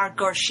were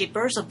hardcore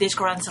shippers of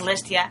Discord and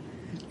Celestia,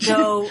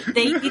 so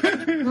they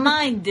didn't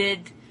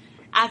minded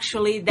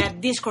actually that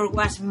Discord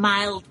was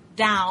mild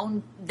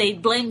down. They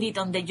blamed it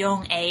on the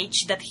young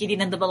age, that he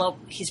didn't develop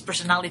his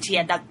personality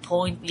at that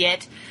point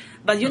yet.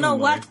 But you know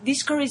what?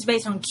 Discord is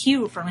based on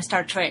Q from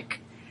Star Trek.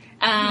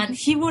 And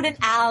he wouldn't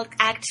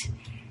act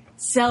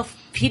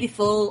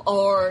self-pitiful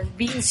or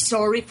being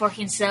sorry for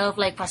himself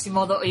like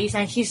Quasimodo is,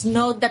 and he's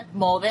not that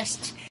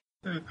modest.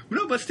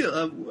 No, but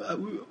still,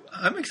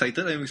 I'm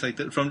excited. I'm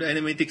excited. From the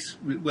animatics,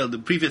 well, the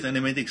previous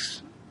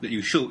animatics that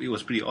you showed, it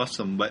was pretty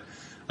awesome. But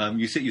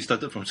you said you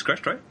started from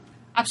scratch, right?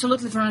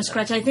 Absolutely from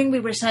scratch. I think we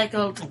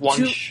recycled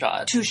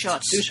two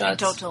shots in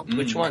total.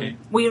 Which one? Okay.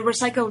 We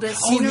recycled the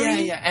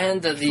scenery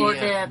and the for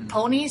the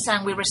ponies,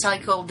 and we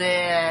recycled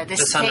the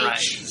stage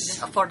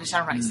sunrise. for the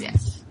sunrise,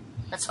 yes.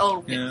 That's all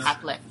we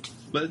have left.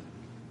 But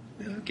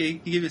okay,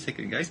 give me a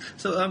second, guys.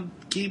 So,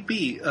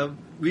 KP,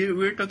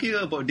 we're talking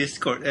about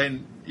Discord,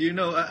 and you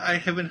know I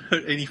haven't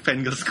heard any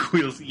fangirl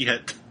squeals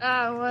yet.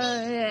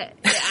 I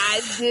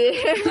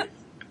did.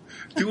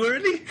 Too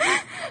early?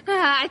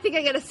 I think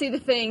I gotta see the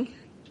thing,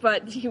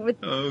 but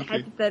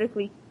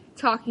hypothetically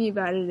talking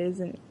about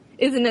it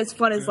isn't as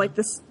fun as like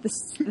the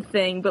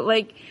thing. But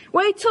like,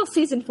 wait till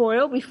season 4;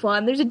 it'll be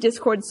fun. There's a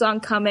Discord song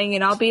coming,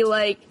 and I'll be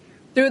like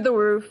through the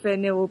roof,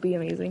 and it will be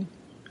amazing.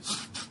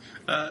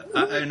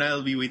 And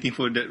I'll be waiting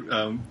for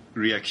that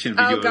reaction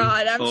video. Oh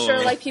God, I'm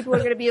sure like people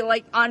are gonna be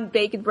like on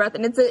bated breath,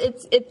 and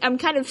I'm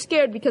kind of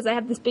scared because I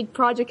have this big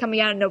project coming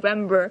out in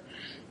November,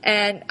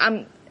 and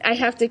I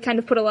have to kind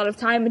of put a lot of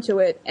time into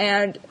it,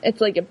 and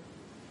it's like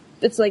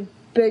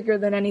bigger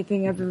than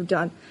anything I've ever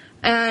done,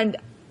 and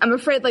I'm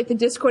afraid like the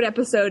Discord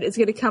episode is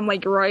gonna come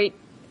like right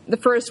the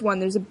first one.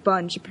 There's a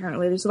bunch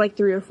apparently. There's like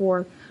 3 or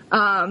 4.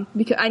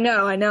 Because I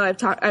know I've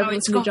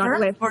listened to John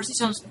Clay for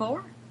season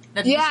 4.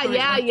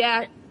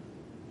 Yeah.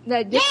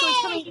 That Discord's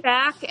coming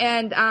back,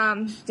 and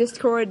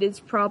Discord is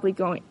probably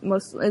going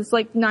it's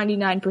like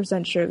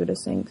 99% sure that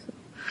it's saying so.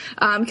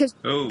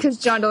 Because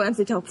John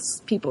Delancey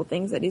tells people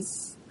things that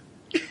he's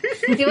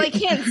he like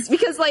hints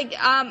because like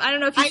I don't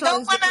know if you saw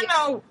this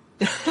video.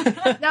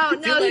 I don't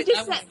want to know. No, he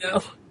just said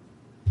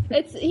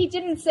he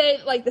didn't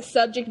say like the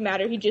subject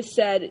matter. He just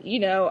said,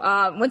 you know,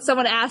 when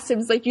someone asked him,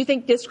 it's like, do you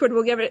think Discord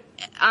will give it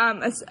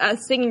a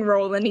singing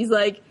role? And he's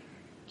like,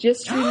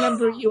 just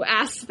remember you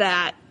asked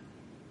that.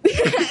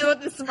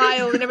 With a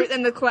smile and everything,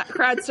 and the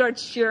crowd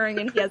starts cheering,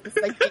 and he has this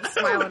like big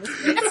smile on his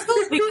face. That's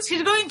cool because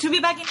he's going to be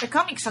back in the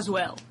comics as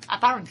well.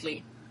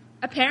 Apparently,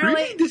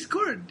 really?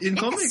 Discord in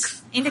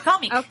comics? In the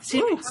comics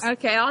series.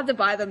 Okay, I'll have to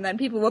buy them then.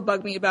 People will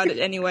bug me about it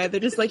anyway.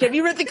 They're just like, "Have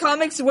you read the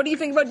comics? What do you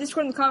think about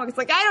Discord in the comics?"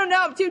 Like, I don't know.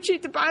 I'm too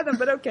cheap to buy them,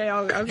 but okay,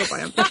 I'll go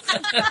buy them.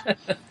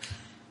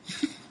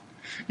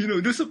 You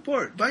know, do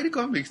support. Buy the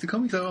comics. The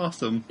comics are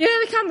awesome. Yeah,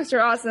 the comics are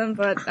awesome,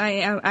 but I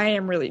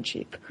am really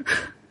cheap.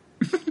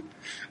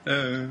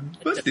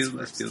 But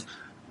still.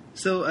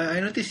 So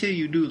I noticed here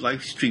you do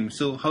live streams.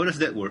 So how does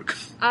that work?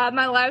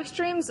 My live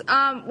streams,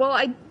 I'm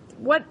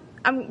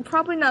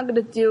probably not going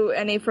to do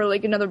any for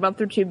like another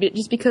month or two,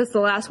 just because the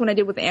last one I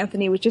did with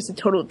Anthony was just a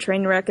total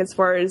train wreck as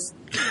far as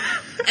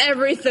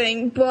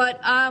everything.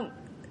 But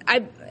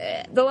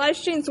the live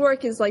streams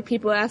work is like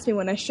people ask me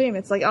when I stream.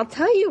 It's like I'll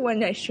tell you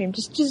when I stream.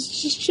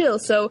 Just chill.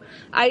 So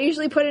I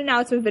usually put an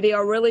announcement video,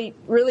 really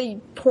really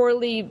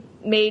poorly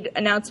made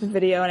announcement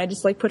video, and I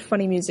just like put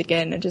funny music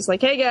in and just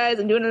like, hey guys,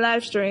 I'm doing a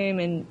live stream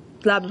and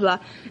blah blah blah,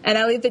 and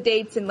I leave the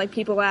dates, and like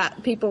people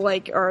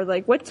like are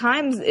like, what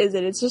times is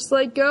it? It's just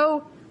like,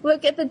 go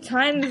look at the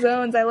time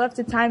zones. I left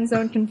a time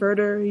zone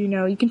converter, you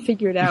know, you can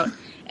figure it out.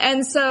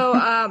 And so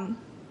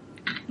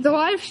the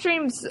live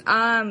streams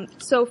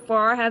so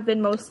far have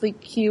been mostly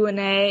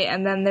Q&A,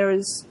 and then there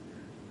was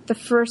the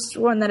first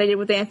one that I did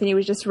with Anthony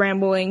was just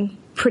rambling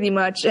pretty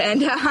much,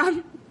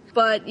 and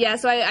but yeah,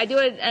 so I do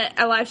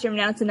a live stream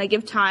announcement, I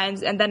give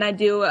times, and then I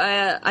do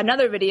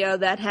another video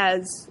that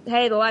has,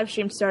 hey, the live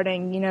stream's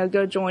starting, you know,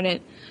 go join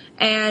it.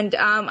 And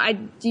I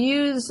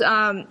use, Twitch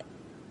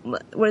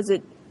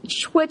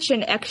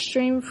and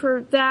Xstream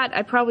for that.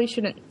 I probably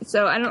shouldn't,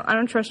 so I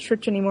don't trust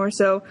Twitch anymore,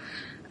 so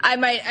I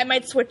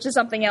might switch to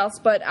something else,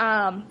 but,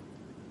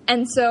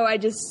 and so I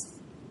just,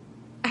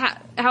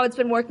 how it's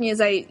been working is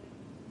I,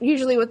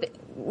 usually with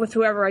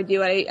whoever I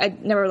do, I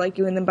never like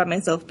doing them by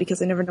myself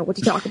because I never know what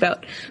to talk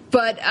about.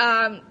 But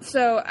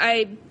so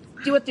I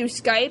do it through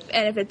Skype,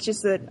 and if it's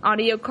just an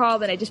audio call,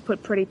 then I just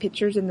put pretty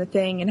pictures in the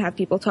thing and have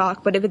people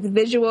talk. But if it's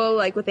visual,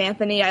 like with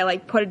Anthony, I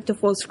like put it to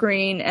full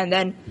screen, and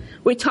then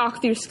we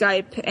talk through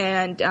Skype.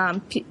 And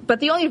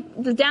but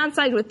the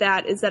downside with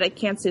that is that I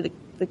can't see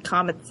the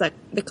comic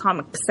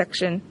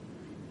section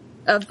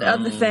of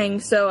the thing.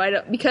 So I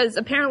don't, because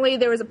apparently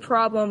there was a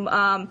problem.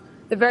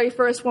 The very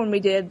first one we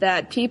did,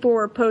 that people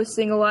were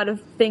posting a lot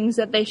of things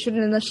that they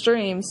shouldn't in the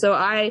stream. So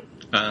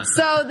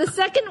so the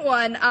second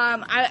one,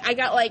 I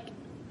got like,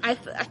 I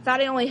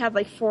thought I only had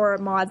like 4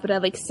 mods, but I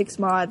had like 6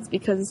 mods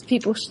because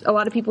a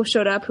lot of people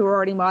showed up who were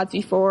already mods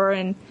before,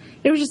 and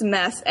it was just a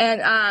mess.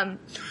 And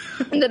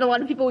then a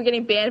lot of people were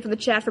getting banned from the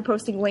chat for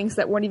posting links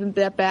that weren't even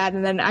that bad.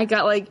 And then I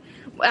got like,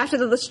 after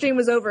the stream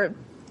was over,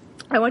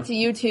 I went to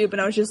YouTube, and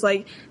I was just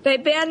like, they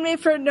banned me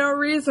for no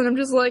reason. I'm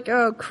just like,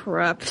 oh,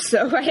 crap.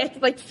 So I had to,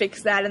 like,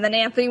 fix that. And then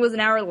Anthony was an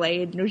hour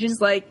late, and it was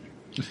just, like,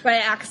 by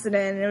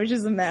accident, and it was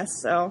just a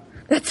mess. So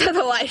that's how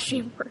the live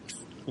stream works.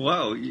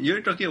 Wow,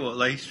 you're talking about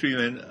live stream,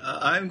 and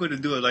I'm going to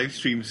do a live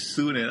stream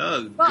soon.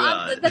 And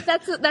God,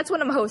 that's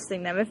when I'm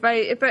hosting them. If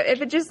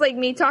it's just like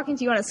me talking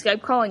to you on a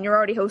Skype call and you're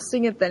already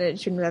hosting it, then it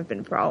shouldn't have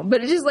been a problem.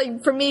 But it's just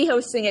like for me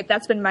hosting it,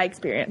 that's been my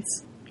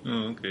experience.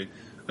 Oh, okay.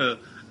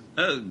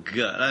 Oh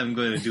God, I'm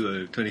going to do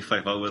a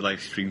 25-hour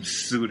live stream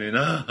soon. And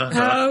oh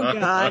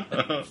God.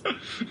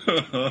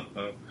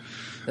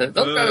 Don't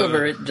go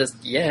over it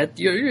just yet.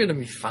 You're going to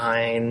be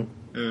fine.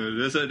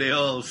 That's what they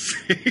all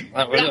say.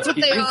 That's what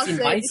they all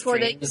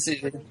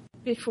say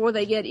before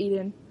they get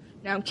eaten.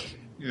 No, I'm kidding.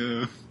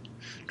 Yeah,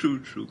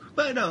 true.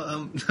 But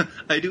no,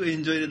 I do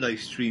enjoy the live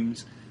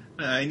streams.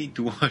 I need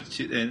to watch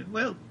it, and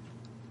well,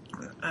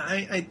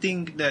 I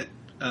think that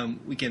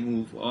we can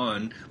move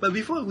on. But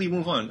before we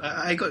move on,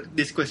 I got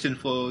this question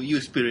for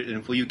you, Spirit,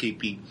 and for you,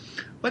 KP.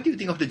 What do you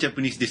think of the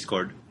Japanese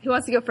Discord? Who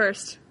wants to go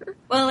first?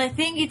 Well, I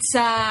think it's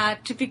a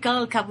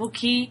typical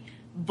kabuki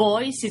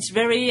voice. It's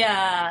very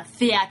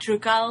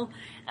theatrical,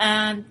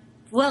 and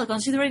well,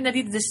 considering that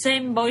it's the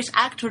same voice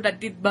actor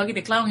that did Buggy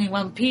the Clown in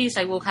One Piece,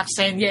 I will have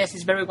said yes,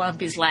 it's very One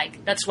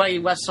Piece-like. That's why it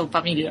was so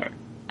familiar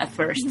at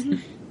first.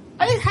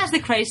 But it has the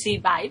crazy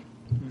vibe.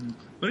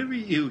 What about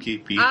you,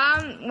 KP?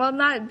 Well,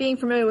 not being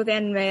familiar with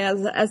anime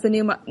as the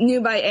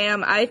noob I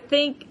am, I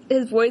think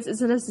his voice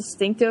isn't as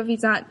distinctive. He's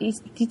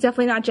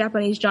definitely not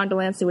Japanese John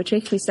Delancey, which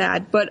makes me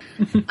sad. But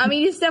I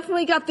mean, he's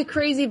definitely got the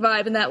crazy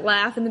vibe and that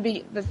laugh and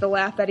the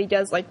laugh that he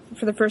does, like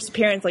for the first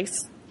appearance, like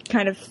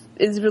kind of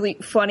is really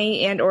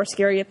funny and or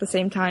scary at the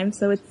same time.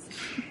 So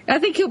I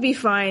think he'll be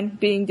fine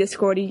being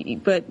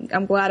Discordy. But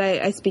I'm glad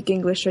I speak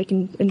English so I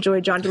can enjoy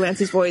John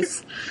Delancey's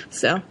voice.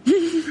 So.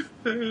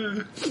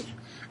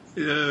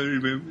 Yeah,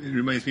 it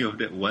reminds me of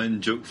that one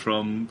joke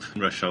from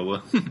Rush Hour.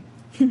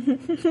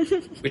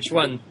 Which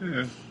one?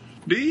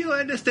 Do you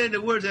understand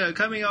the words that are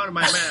coming out of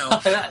my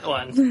mouth? That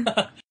one.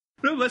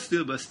 No, but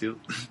still.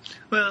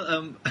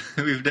 Well,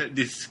 with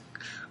that,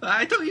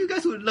 I thought you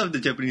guys would love the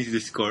Japanese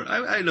Discord.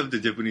 I love the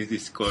Japanese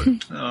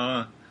Discord.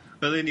 Well,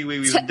 anyway,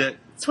 with that...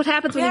 That's what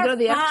happens when you go to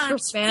the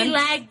extras, man. We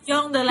like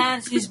John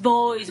Delancey's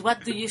voice.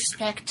 What do you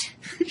expect?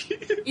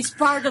 It's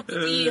part of the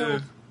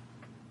deal.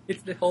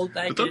 It's the whole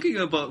package.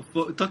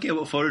 Talking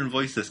about foreign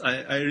voices,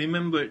 I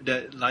remember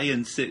that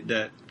Lion said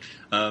that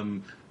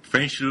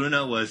French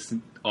Luna was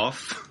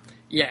off.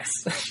 Yes,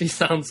 she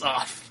sounds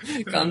off.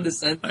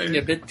 Condescending,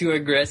 a bit too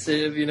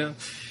aggressive, you know.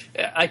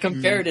 I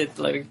compared it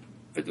like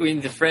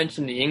between the French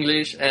and the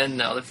English, and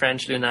now the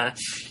French Luna.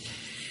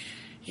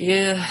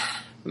 Yeah,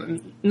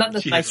 not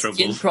that my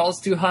skin crawls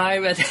too high,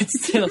 but it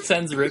still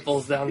sends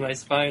ripples down my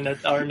spine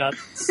that are not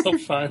so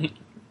fun.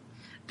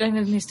 Don't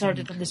get me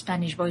started on the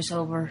Spanish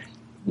voiceover.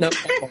 Nope.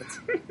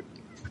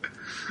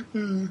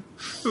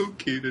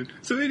 Okay then.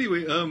 So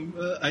anyway,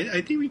 I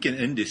think we can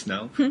end this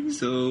now.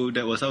 So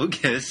that was our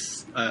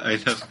guest. I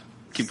love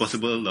Kim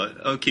Possible a lot.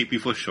 KP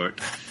for short.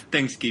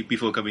 Thanks, KP,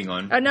 for coming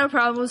on. No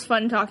problem. It was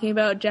fun talking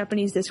about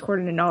Japanese Discord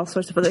and all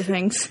sorts of other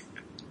things.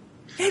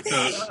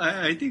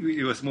 I think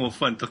it was more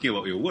fun talking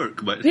about your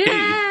work, but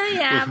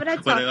yeah, but I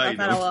talk about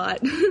that a lot.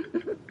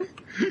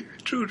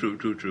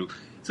 True.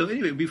 So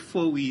anyway,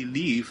 before we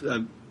leave,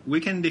 where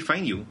can they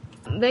find you?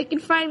 They can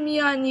find me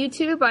on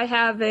YouTube. I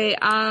have a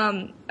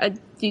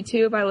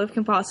YouTube. I love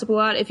Kim Possible a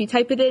lot. If you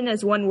type it in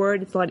as one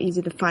word, it's a lot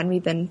easier to find me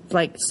than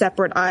like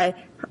separate I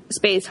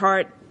space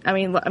heart. I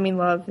mean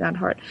love, not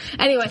heart.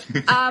 Anyway,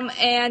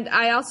 and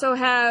I also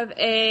have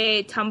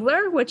a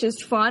Tumblr, which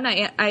is fun.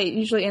 I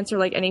usually answer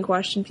like any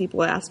question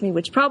people ask me,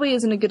 which probably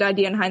isn't a good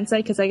idea in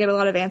hindsight because I get a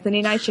lot of Anthony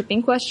and I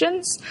shipping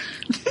questions.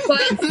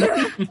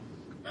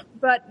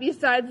 But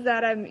besides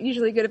that, I'm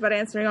usually good about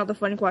answering all the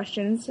fun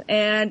questions.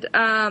 And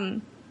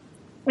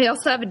I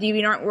also have a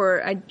DeviantArt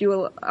where I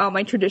do all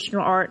my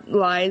traditional art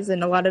lies,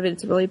 and a lot of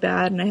it's really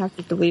bad, and I have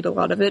to delete a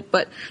lot of it.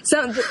 But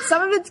some of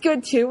it's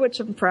good too,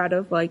 which I'm proud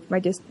of. Like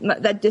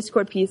that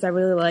Discord piece, I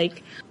really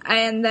like.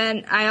 And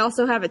then I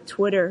also have a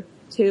Twitter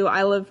too.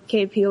 I love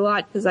KP a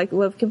lot because I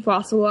love Kim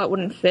Possible a lot.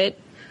 Wouldn't fit.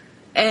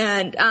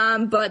 And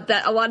but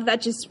that a lot of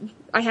that just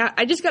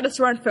I just got a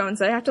smartphone,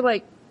 so I have to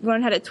like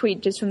learn how to tweet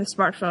just from the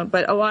smartphone.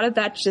 But a lot of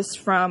that's just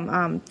from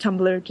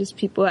Tumblr. Just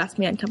people ask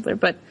me on Tumblr,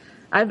 but.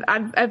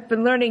 I've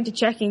been learning to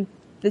checking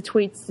the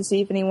tweets to see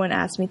if anyone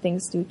asks me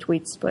things through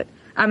tweets, but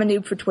I'm a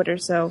noob for Twitter,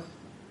 so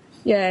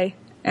yay.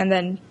 And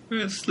then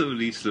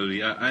slowly.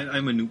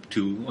 I'm a noob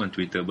too on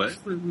Twitter, but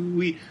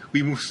we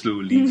move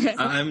slowly.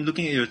 I'm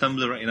looking at your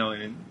Tumblr right now,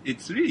 and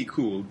it's really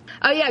cool.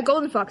 Oh yeah,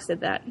 Golden Fox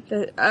did that.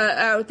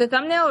 The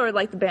thumbnail or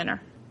like the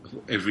banner?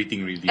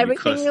 Everything really. Everything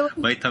because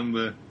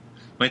really?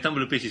 My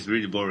Tumblr page is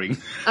really boring.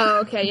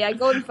 Oh, okay. Yeah,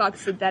 Golden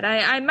Fox did that.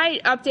 I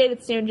might update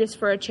it soon just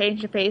for a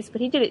change of pace, but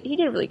he did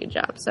a really good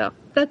job. So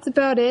that's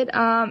about it.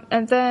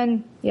 And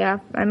then, yeah,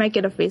 I might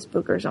get a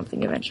Facebook or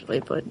something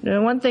eventually, but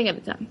one thing at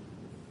a time.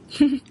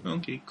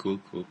 Okay, cool.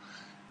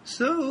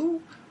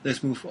 So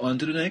let's move on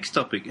to the next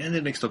topic. And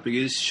the next topic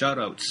is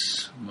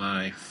shoutouts.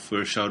 My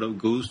first shoutout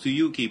goes to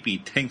you,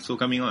 KP. Thanks for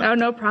coming on. Oh,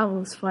 no problem.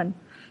 It was fun.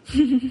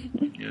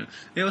 Yeah,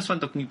 it was fun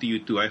talking to you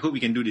too. I hope we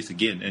can do this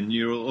again, and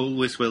you're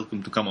always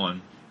welcome to come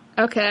on.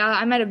 Okay,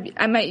 I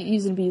might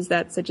use and abuse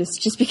that, so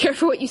just be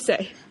careful what you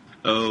say.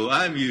 Oh,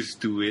 I'm used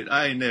to it.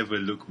 I never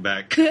look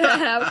back.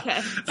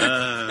 Okay.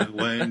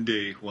 One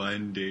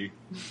day.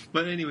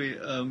 But anyway,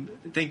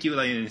 thank you,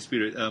 Lion and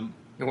Spirit.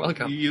 You're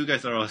welcome. You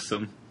guys are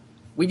awesome.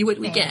 We do what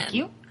we can. Thank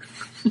you.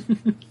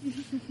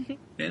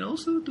 And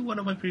also to one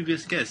of my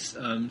previous guests,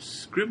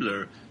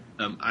 Scribbler.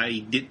 I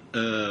did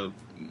a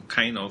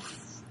kind of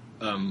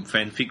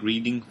fanfic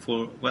reading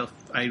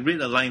I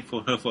read a line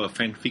for her for a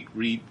fanfic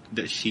read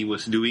that she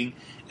was doing,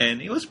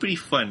 and it was pretty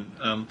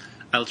fun.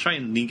 I'll try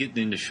and link it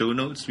in the show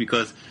notes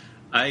because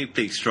I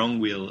played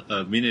Strongwill,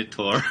 a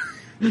Minotaur,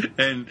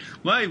 and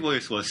my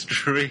voice was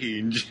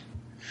strange.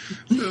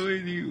 So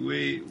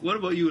anyway, what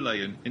about you,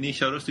 Lion? Any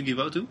shout-outs to give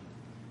out to?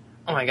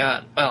 Oh my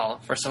god.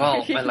 Well, first of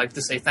all, I'd like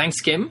to say thanks,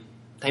 Kim.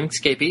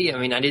 Thanks, KP. I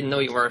mean, I didn't know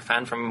you were a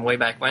fan from way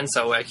back when,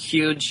 so a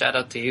huge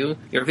shout-out to you.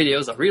 Your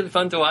videos are really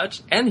fun to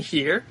watch and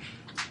hear.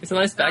 It's a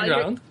nice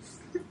background.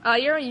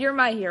 You're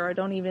my hero.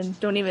 Don't even.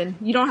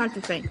 You don't have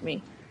to thank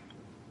me.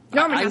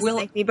 Norman has to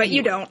thank me, but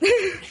you don't.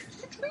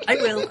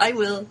 I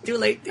will. Too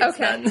late. It's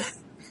done.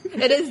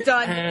 It is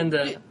done.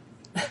 And,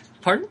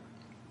 pardon?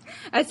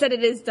 I said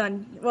it is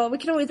done. Well, we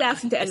can always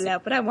ask him to edit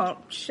out, but I won't.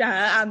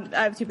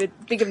 I'm too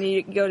big of an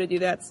ego to do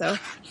that, so.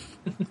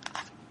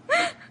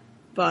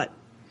 But,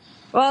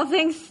 well,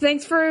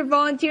 thanks for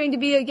volunteering to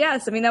be a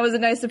guest. I mean, that was a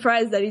nice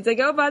surprise that he's like,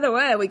 oh, by the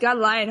way, we got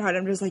Lionheart.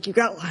 I'm just like, you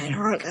got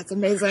Lionheart? That's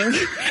amazing.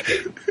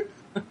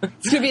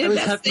 It's going to be the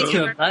best thing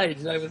ever. I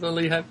was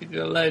only happy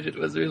to oblige. It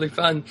was really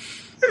fun.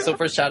 So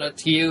first shout out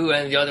to you,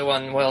 and the other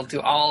one, well,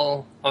 to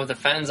all of the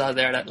fans out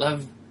there that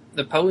love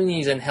the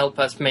ponies and help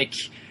us make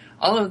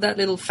all of that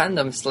little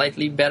fandom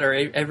slightly better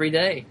every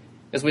day.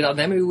 Because without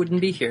them, we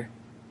wouldn't be here.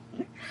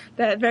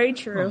 That very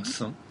true.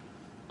 Awesome.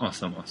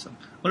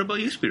 What about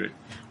you, Spirit?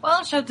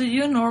 Well, shout out to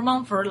you,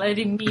 Norman, for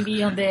letting me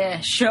be on the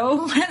show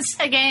once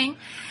again.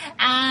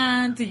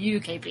 And to you,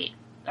 KP.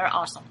 They're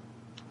awesome.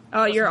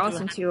 Oh, you're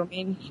awesome too. I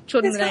mean,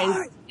 Children's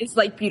Night is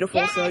like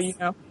beautiful, so you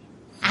know.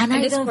 And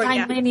I don't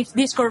find many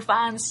Discord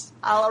fans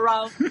all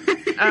around.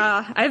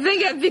 I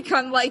think I've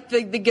become like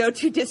the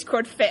go-to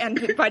Discord fan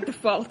by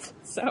default.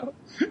 So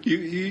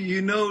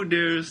you know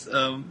there's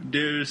a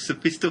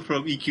pistol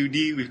from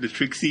EQD with the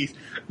Trixies.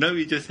 Now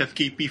we just have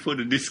KP for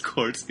the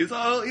Discords. It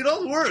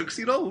all works.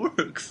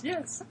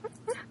 Yes.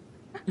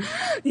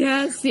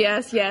 Yes.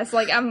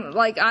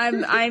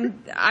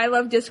 I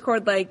love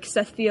Discord like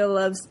Cethia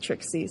loves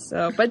Trixie.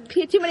 So, but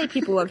too many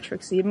people love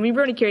Trixie. I mean,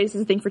 Brony Curious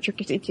is a thing for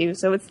Trixie too.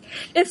 So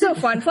it's so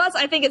fun. Plus,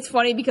 I think it's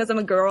funny because I'm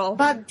a girl.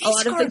 But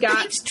Discord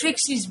kicks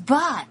Trixie's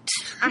butt.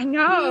 I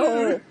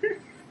know.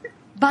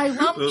 By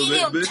 1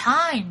 million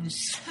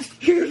times.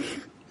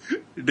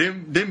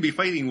 Them be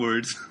fighting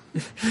words.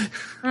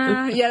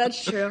 Yeah,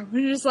 that's true.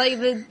 Just like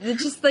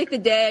the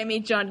day I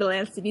meet John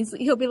Delancey,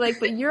 he'll be like,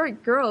 "But you're a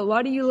girl.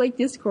 Why do you like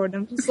Discord?"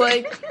 And I'm just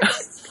like,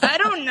 I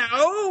don't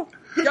know.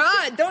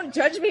 God, don't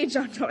judge me,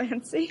 John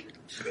Delancey.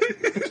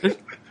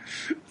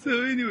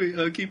 So anyway,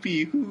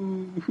 KP,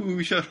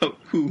 who shout out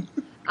who?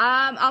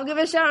 I'll give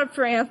a shout out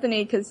for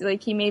Anthony because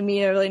like he made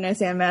me a really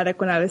nice animatic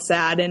when I was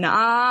sad, and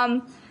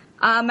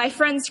my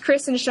friends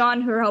Chris and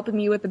Sean who are helping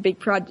me with that big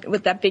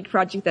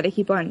project that I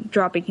keep on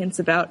dropping hints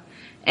about.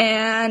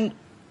 And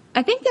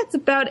I think that's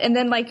about, and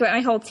then like my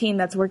whole team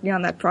that's working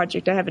on that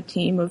project. I have a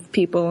team of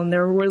people and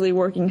they're really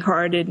working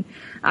hard and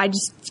I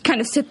just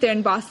kind of sit there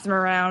and boss them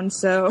around.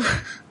 So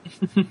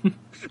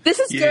this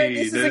is good.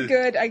 This is a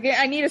good,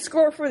 I need a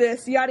score for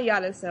this, yada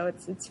yada. So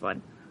it's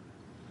fun.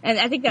 And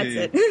I think that's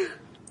it.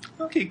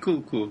 Okay,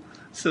 cool.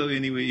 So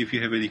anyway, if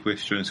you have any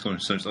questions,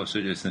 concerns, or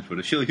suggestions for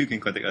the show, you can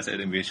contact us at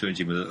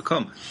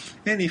mbsshow@gmail.com.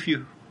 And if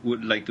you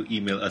would like to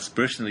email us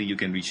personally, you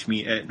can reach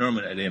me at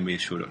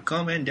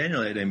norman@mbsshow.com and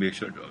daniel at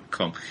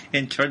mbsshow.com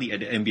and charlie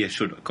at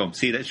mbsshow.com.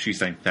 Say that 3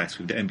 times fast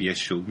with the MBS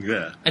Show.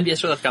 Yeah.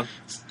 mbsshow.com.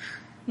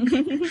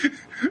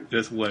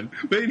 Just one.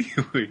 But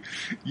anyway,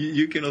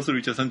 you can also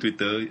reach us on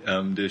Twitter.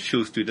 The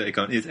show's Twitter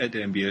account is at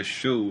the MBS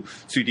Show.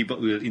 Sweetie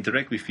will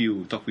interact with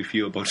you, talk with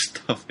you about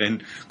stuff,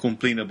 and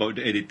complain about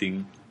the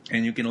editing.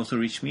 And you can also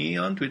reach me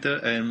on Twitter,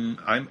 and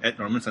I'm at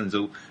Norman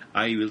Sanzo.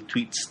 I will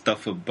tweet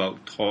stuff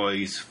about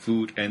toys,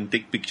 food, and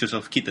take pictures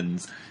of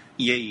kittens.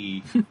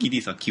 Yay!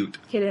 Kitties are cute.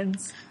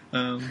 Kittens.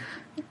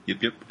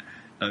 Yep.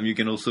 You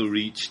can also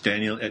reach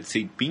Daniel at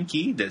Saint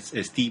Pinky. That's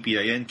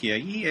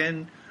STPINKIE,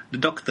 and the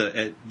Doctor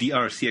at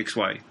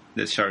DRCXY.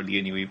 That's Charlie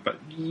anyway. But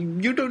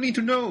you don't need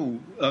to know.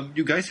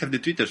 You guys have the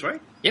Twitters,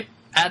 right? Yep.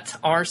 At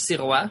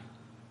RSirois.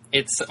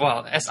 It's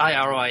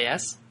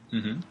SIROIS.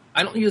 Mm-hmm.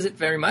 I don't use it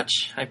very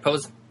much. I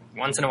post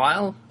once in a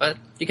while, but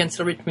you can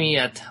still reach me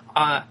at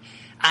RSIROIS.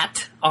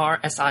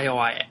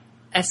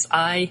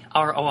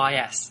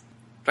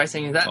 Try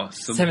saying that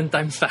awesome. 7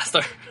 times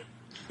faster.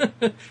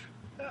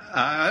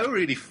 I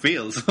already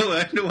failed, so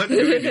I don't want to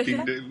do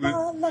anything.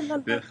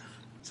 Yeah.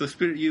 So,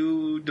 Spirit,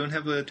 you don't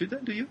have a Twitter,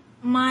 do you?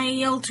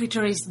 My old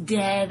Twitter is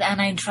dead,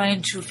 and I'm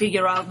trying to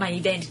figure out my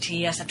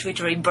identity as a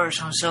Twittering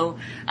person. So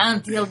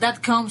until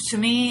that comes to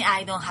me,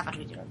 I don't have a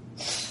Twitter.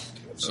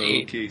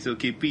 Okay, so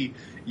KP,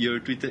 Your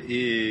Twitter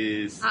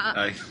is...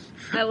 I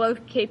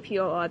love KP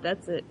a lot,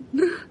 that's it.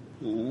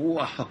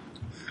 Wow.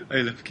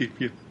 I love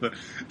KP. But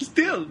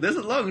still, that's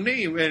a long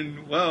name,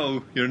 and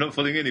wow, you're not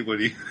following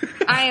anybody.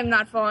 I am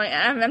not following.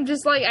 I'm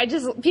just like,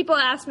 people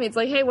ask me, it's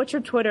like, hey, what's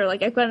your Twitter?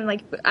 Like,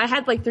 I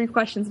had like 3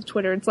 questions of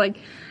Twitter. It's like,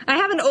 I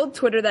have an old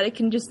Twitter that I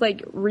can just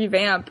like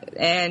revamp,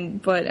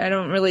 but I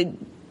don't really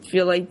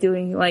feel like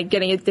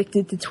getting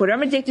addicted to Twitter.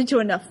 I'm addicted to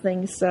enough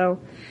things, so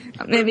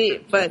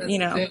maybe, but you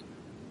know.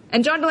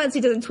 And John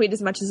Delancey doesn't tweet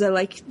as much as I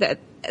like that,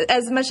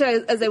 as much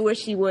as I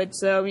wish he would,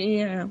 so,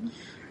 you know.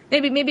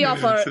 Maybe I'll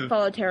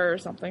follow Tara or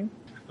something.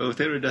 Oh,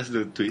 Tara does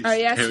the tweets. Oh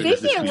yeah, Tara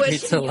speaking of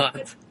which, tweets a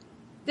lot.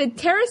 Did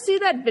Tara see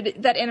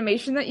that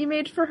animation that you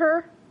made for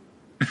her?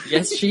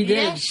 Yes, she did.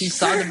 Yes. She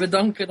saw the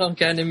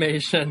Badonkadonk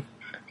animation.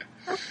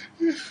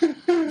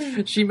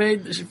 She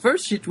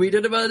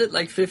tweeted about it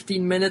like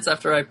 15 minutes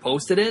after I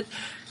posted it,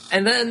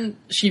 and then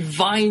she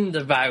vined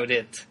about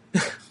it.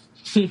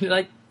 She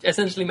like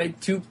essentially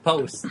made 2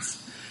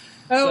 posts.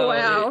 Oh, So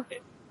wow.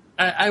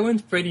 I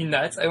went pretty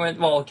nuts. I went,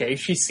 well, okay,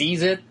 she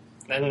sees it,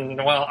 then,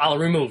 well, I'll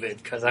remove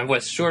it, because I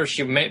was sure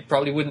she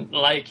probably wouldn't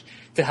like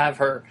to have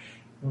her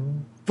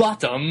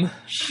bottom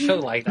show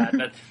like that.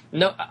 But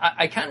no,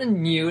 I kind of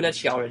knew that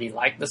she already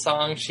liked the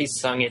song. She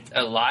sung it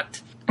a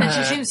lot. And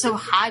she seemed so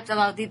hyped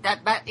about it,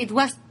 but it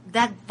was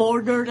that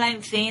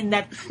borderline thing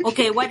that,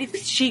 okay, what if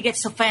she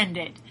gets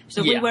offended?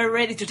 So we were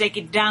ready to take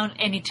it down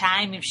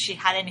anytime if she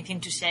had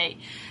anything to say.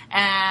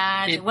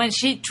 And when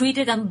she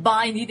tweeted and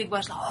binded it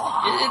was like,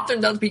 oh. It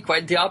turned out to be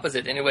quite the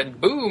opposite, and it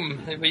went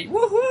boom. And we,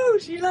 woohoo,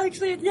 she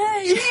likes it,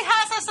 yay! She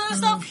has a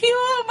sense of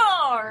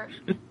humor!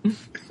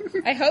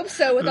 I hope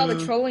so, with all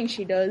the trolling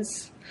she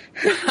does.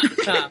 She's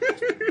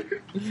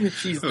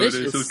vicious. That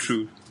is so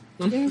true.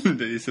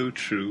 That is so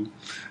true.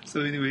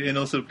 So anyway, and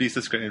also please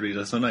subscribe and rate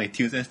us on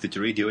iTunes and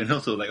Stitcher Radio, and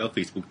also like our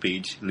Facebook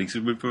page. Links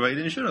will be provided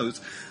in the show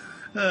notes.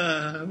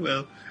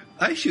 Well,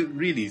 I should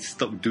really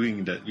stop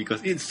doing that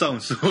because it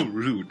sounds so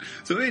rude.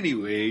 So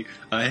anyway,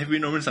 I have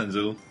been Norman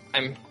Sanzo.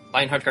 I'm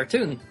Lionheart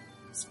Cartoon.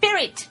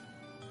 Spirit!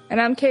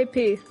 And I'm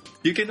KP.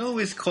 You can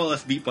always call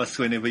us Beatbus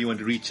whenever you want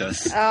to reach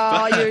us. Oh,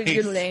 Bye.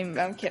 you're lame.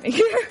 I'm kidding.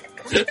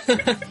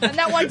 I'm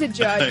not one to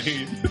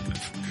judge.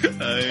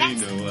 I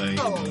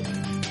know.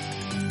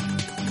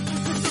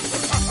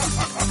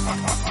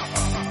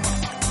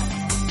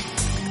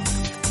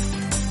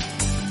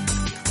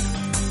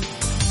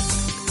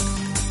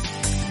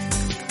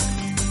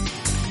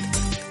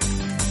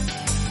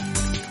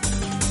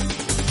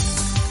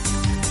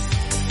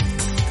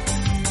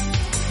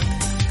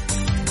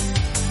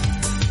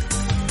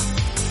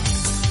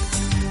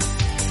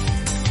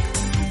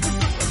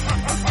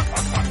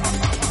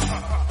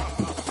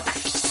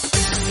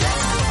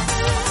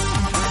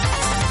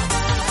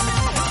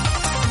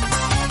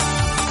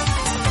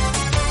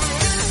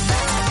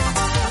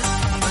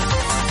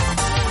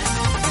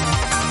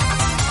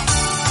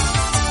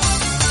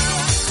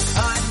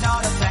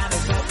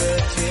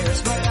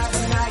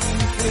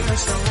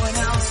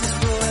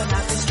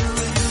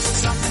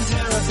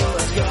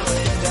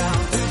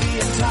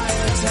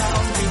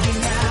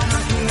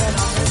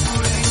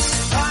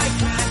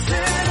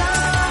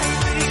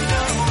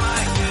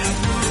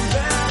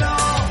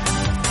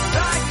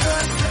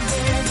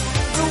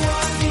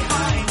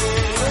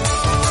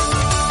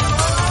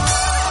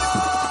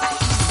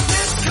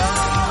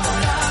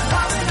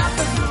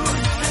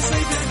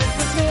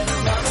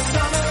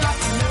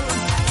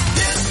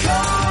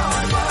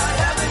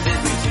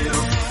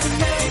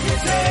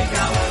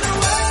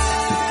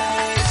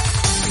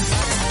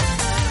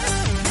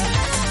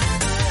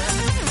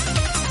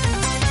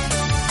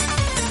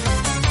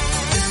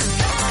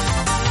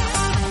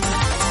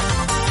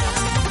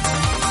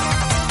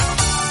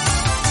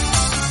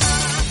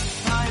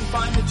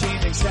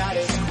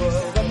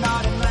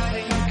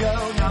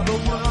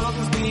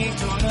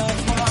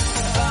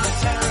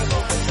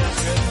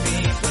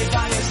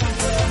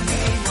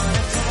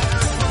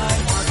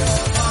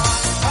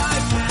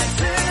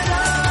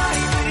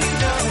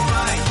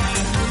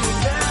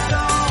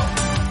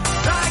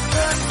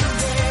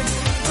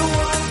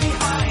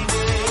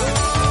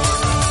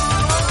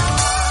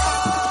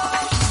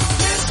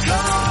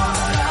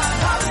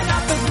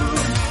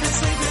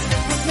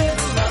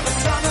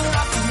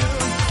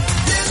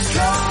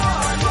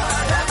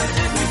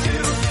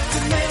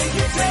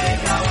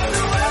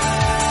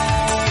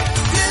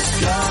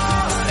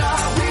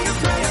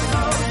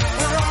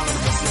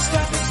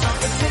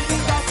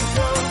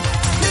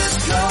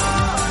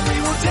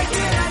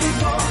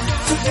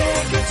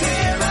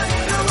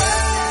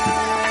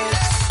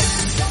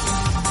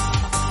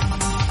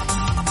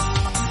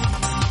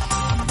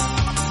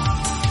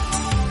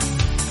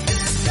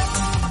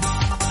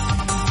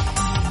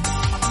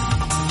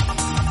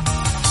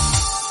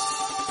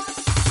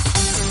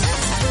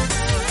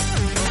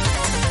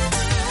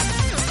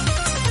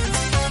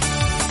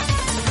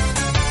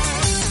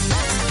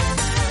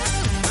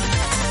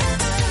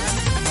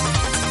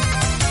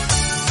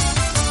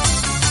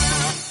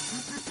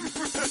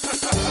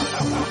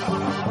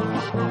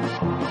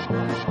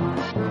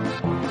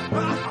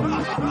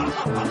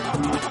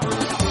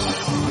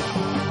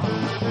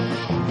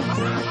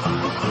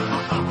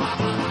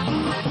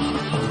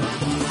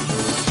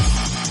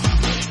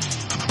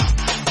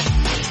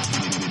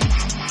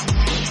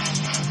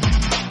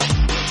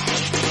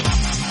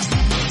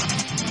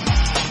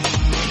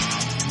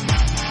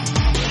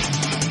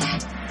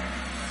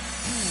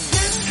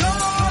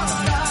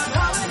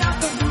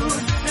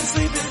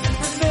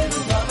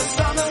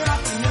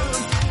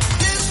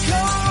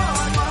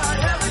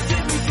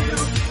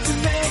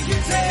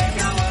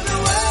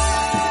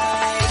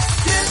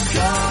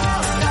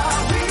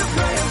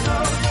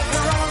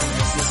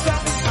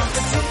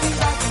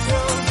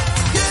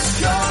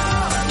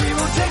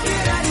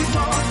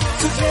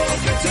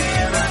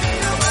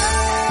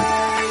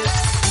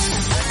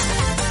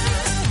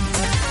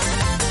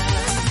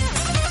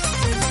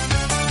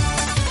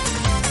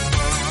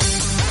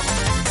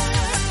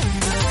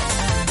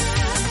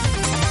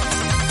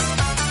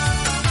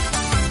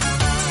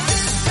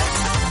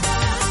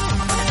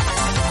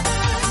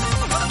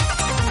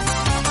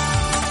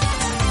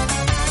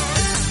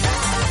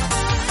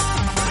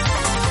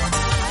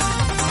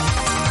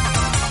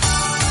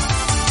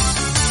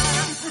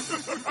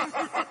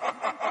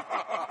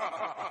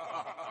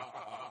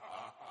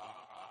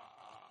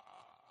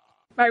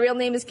 My real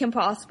name is Kim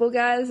Possible,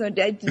 guys. I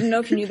didn't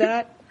know if you knew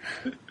that.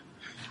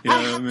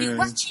 I have been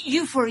watching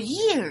you for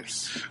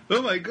years.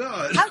 Oh my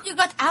god! How you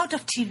got out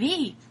of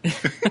TV?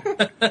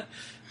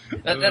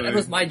 That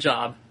was my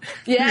job.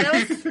 Yeah,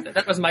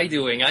 That was my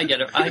doing. I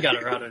got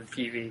her out of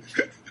TV.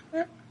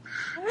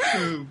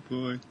 Oh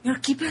boy! You're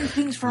keeping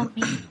things from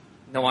me.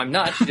 No, I'm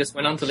not. She just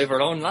went on to live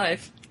her own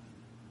life.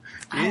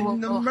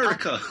 In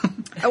America.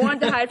 I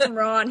wanted to hide from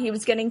Ron. He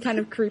was getting kind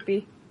of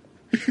creepy.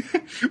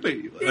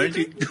 Wait, aren't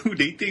you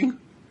dating?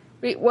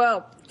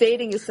 Well,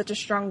 dating is such a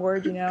strong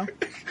word, you know.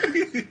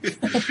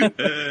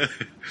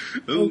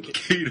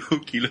 Okay,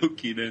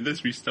 Loki. Then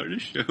let's restart the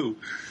show.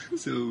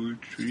 So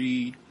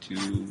 3, 2,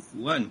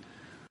 1.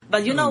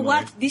 But you know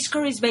what?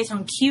 Discord is based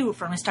on Q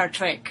from Star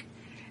Trek.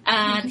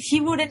 And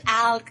he wouldn't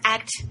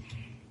act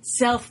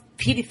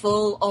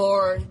self-pitiful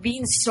or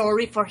being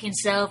sorry for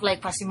himself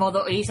like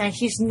Quasimodo is, and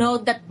he's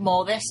not that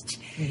modest.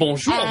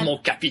 Bonjour, mon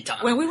capitaine.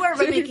 When we were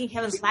remaking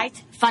Heaven's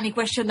Light, funny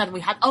question that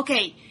we had.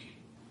 Okay,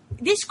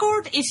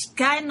 Discord is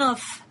kind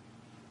of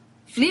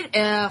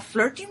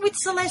flirting with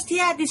Celestia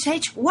at this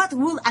age. What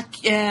would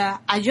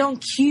a young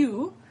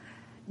Q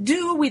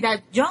do with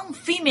a young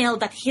female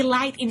that he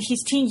liked in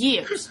his teen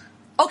years?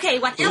 Okay,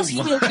 what else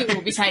he will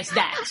do besides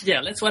that?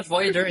 Yeah, let's watch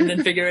Voyager and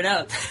then figure it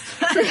out.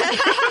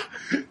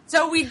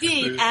 So we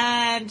did,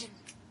 and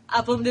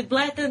upon the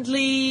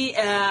blatantly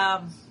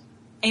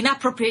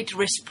inappropriate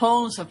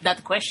response of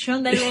that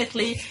question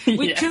directly,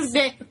 we took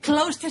the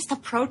closest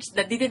approach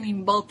that didn't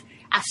involve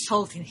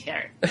assaulting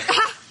her.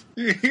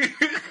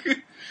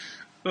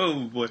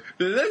 Oh boy.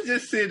 Let's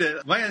just say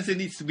that my answer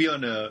needs to be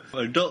on an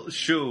adult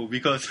show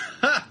because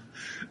I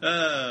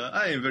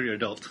am very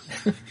adult.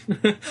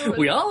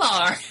 We all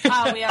are.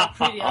 We are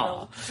pretty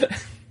adult.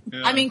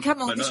 Yeah, I mean,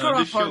 come on,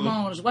 Discord of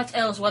hormones. What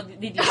else? What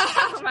did you?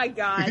 Oh my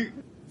god.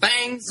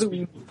 Bang,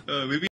 zoom. Maybe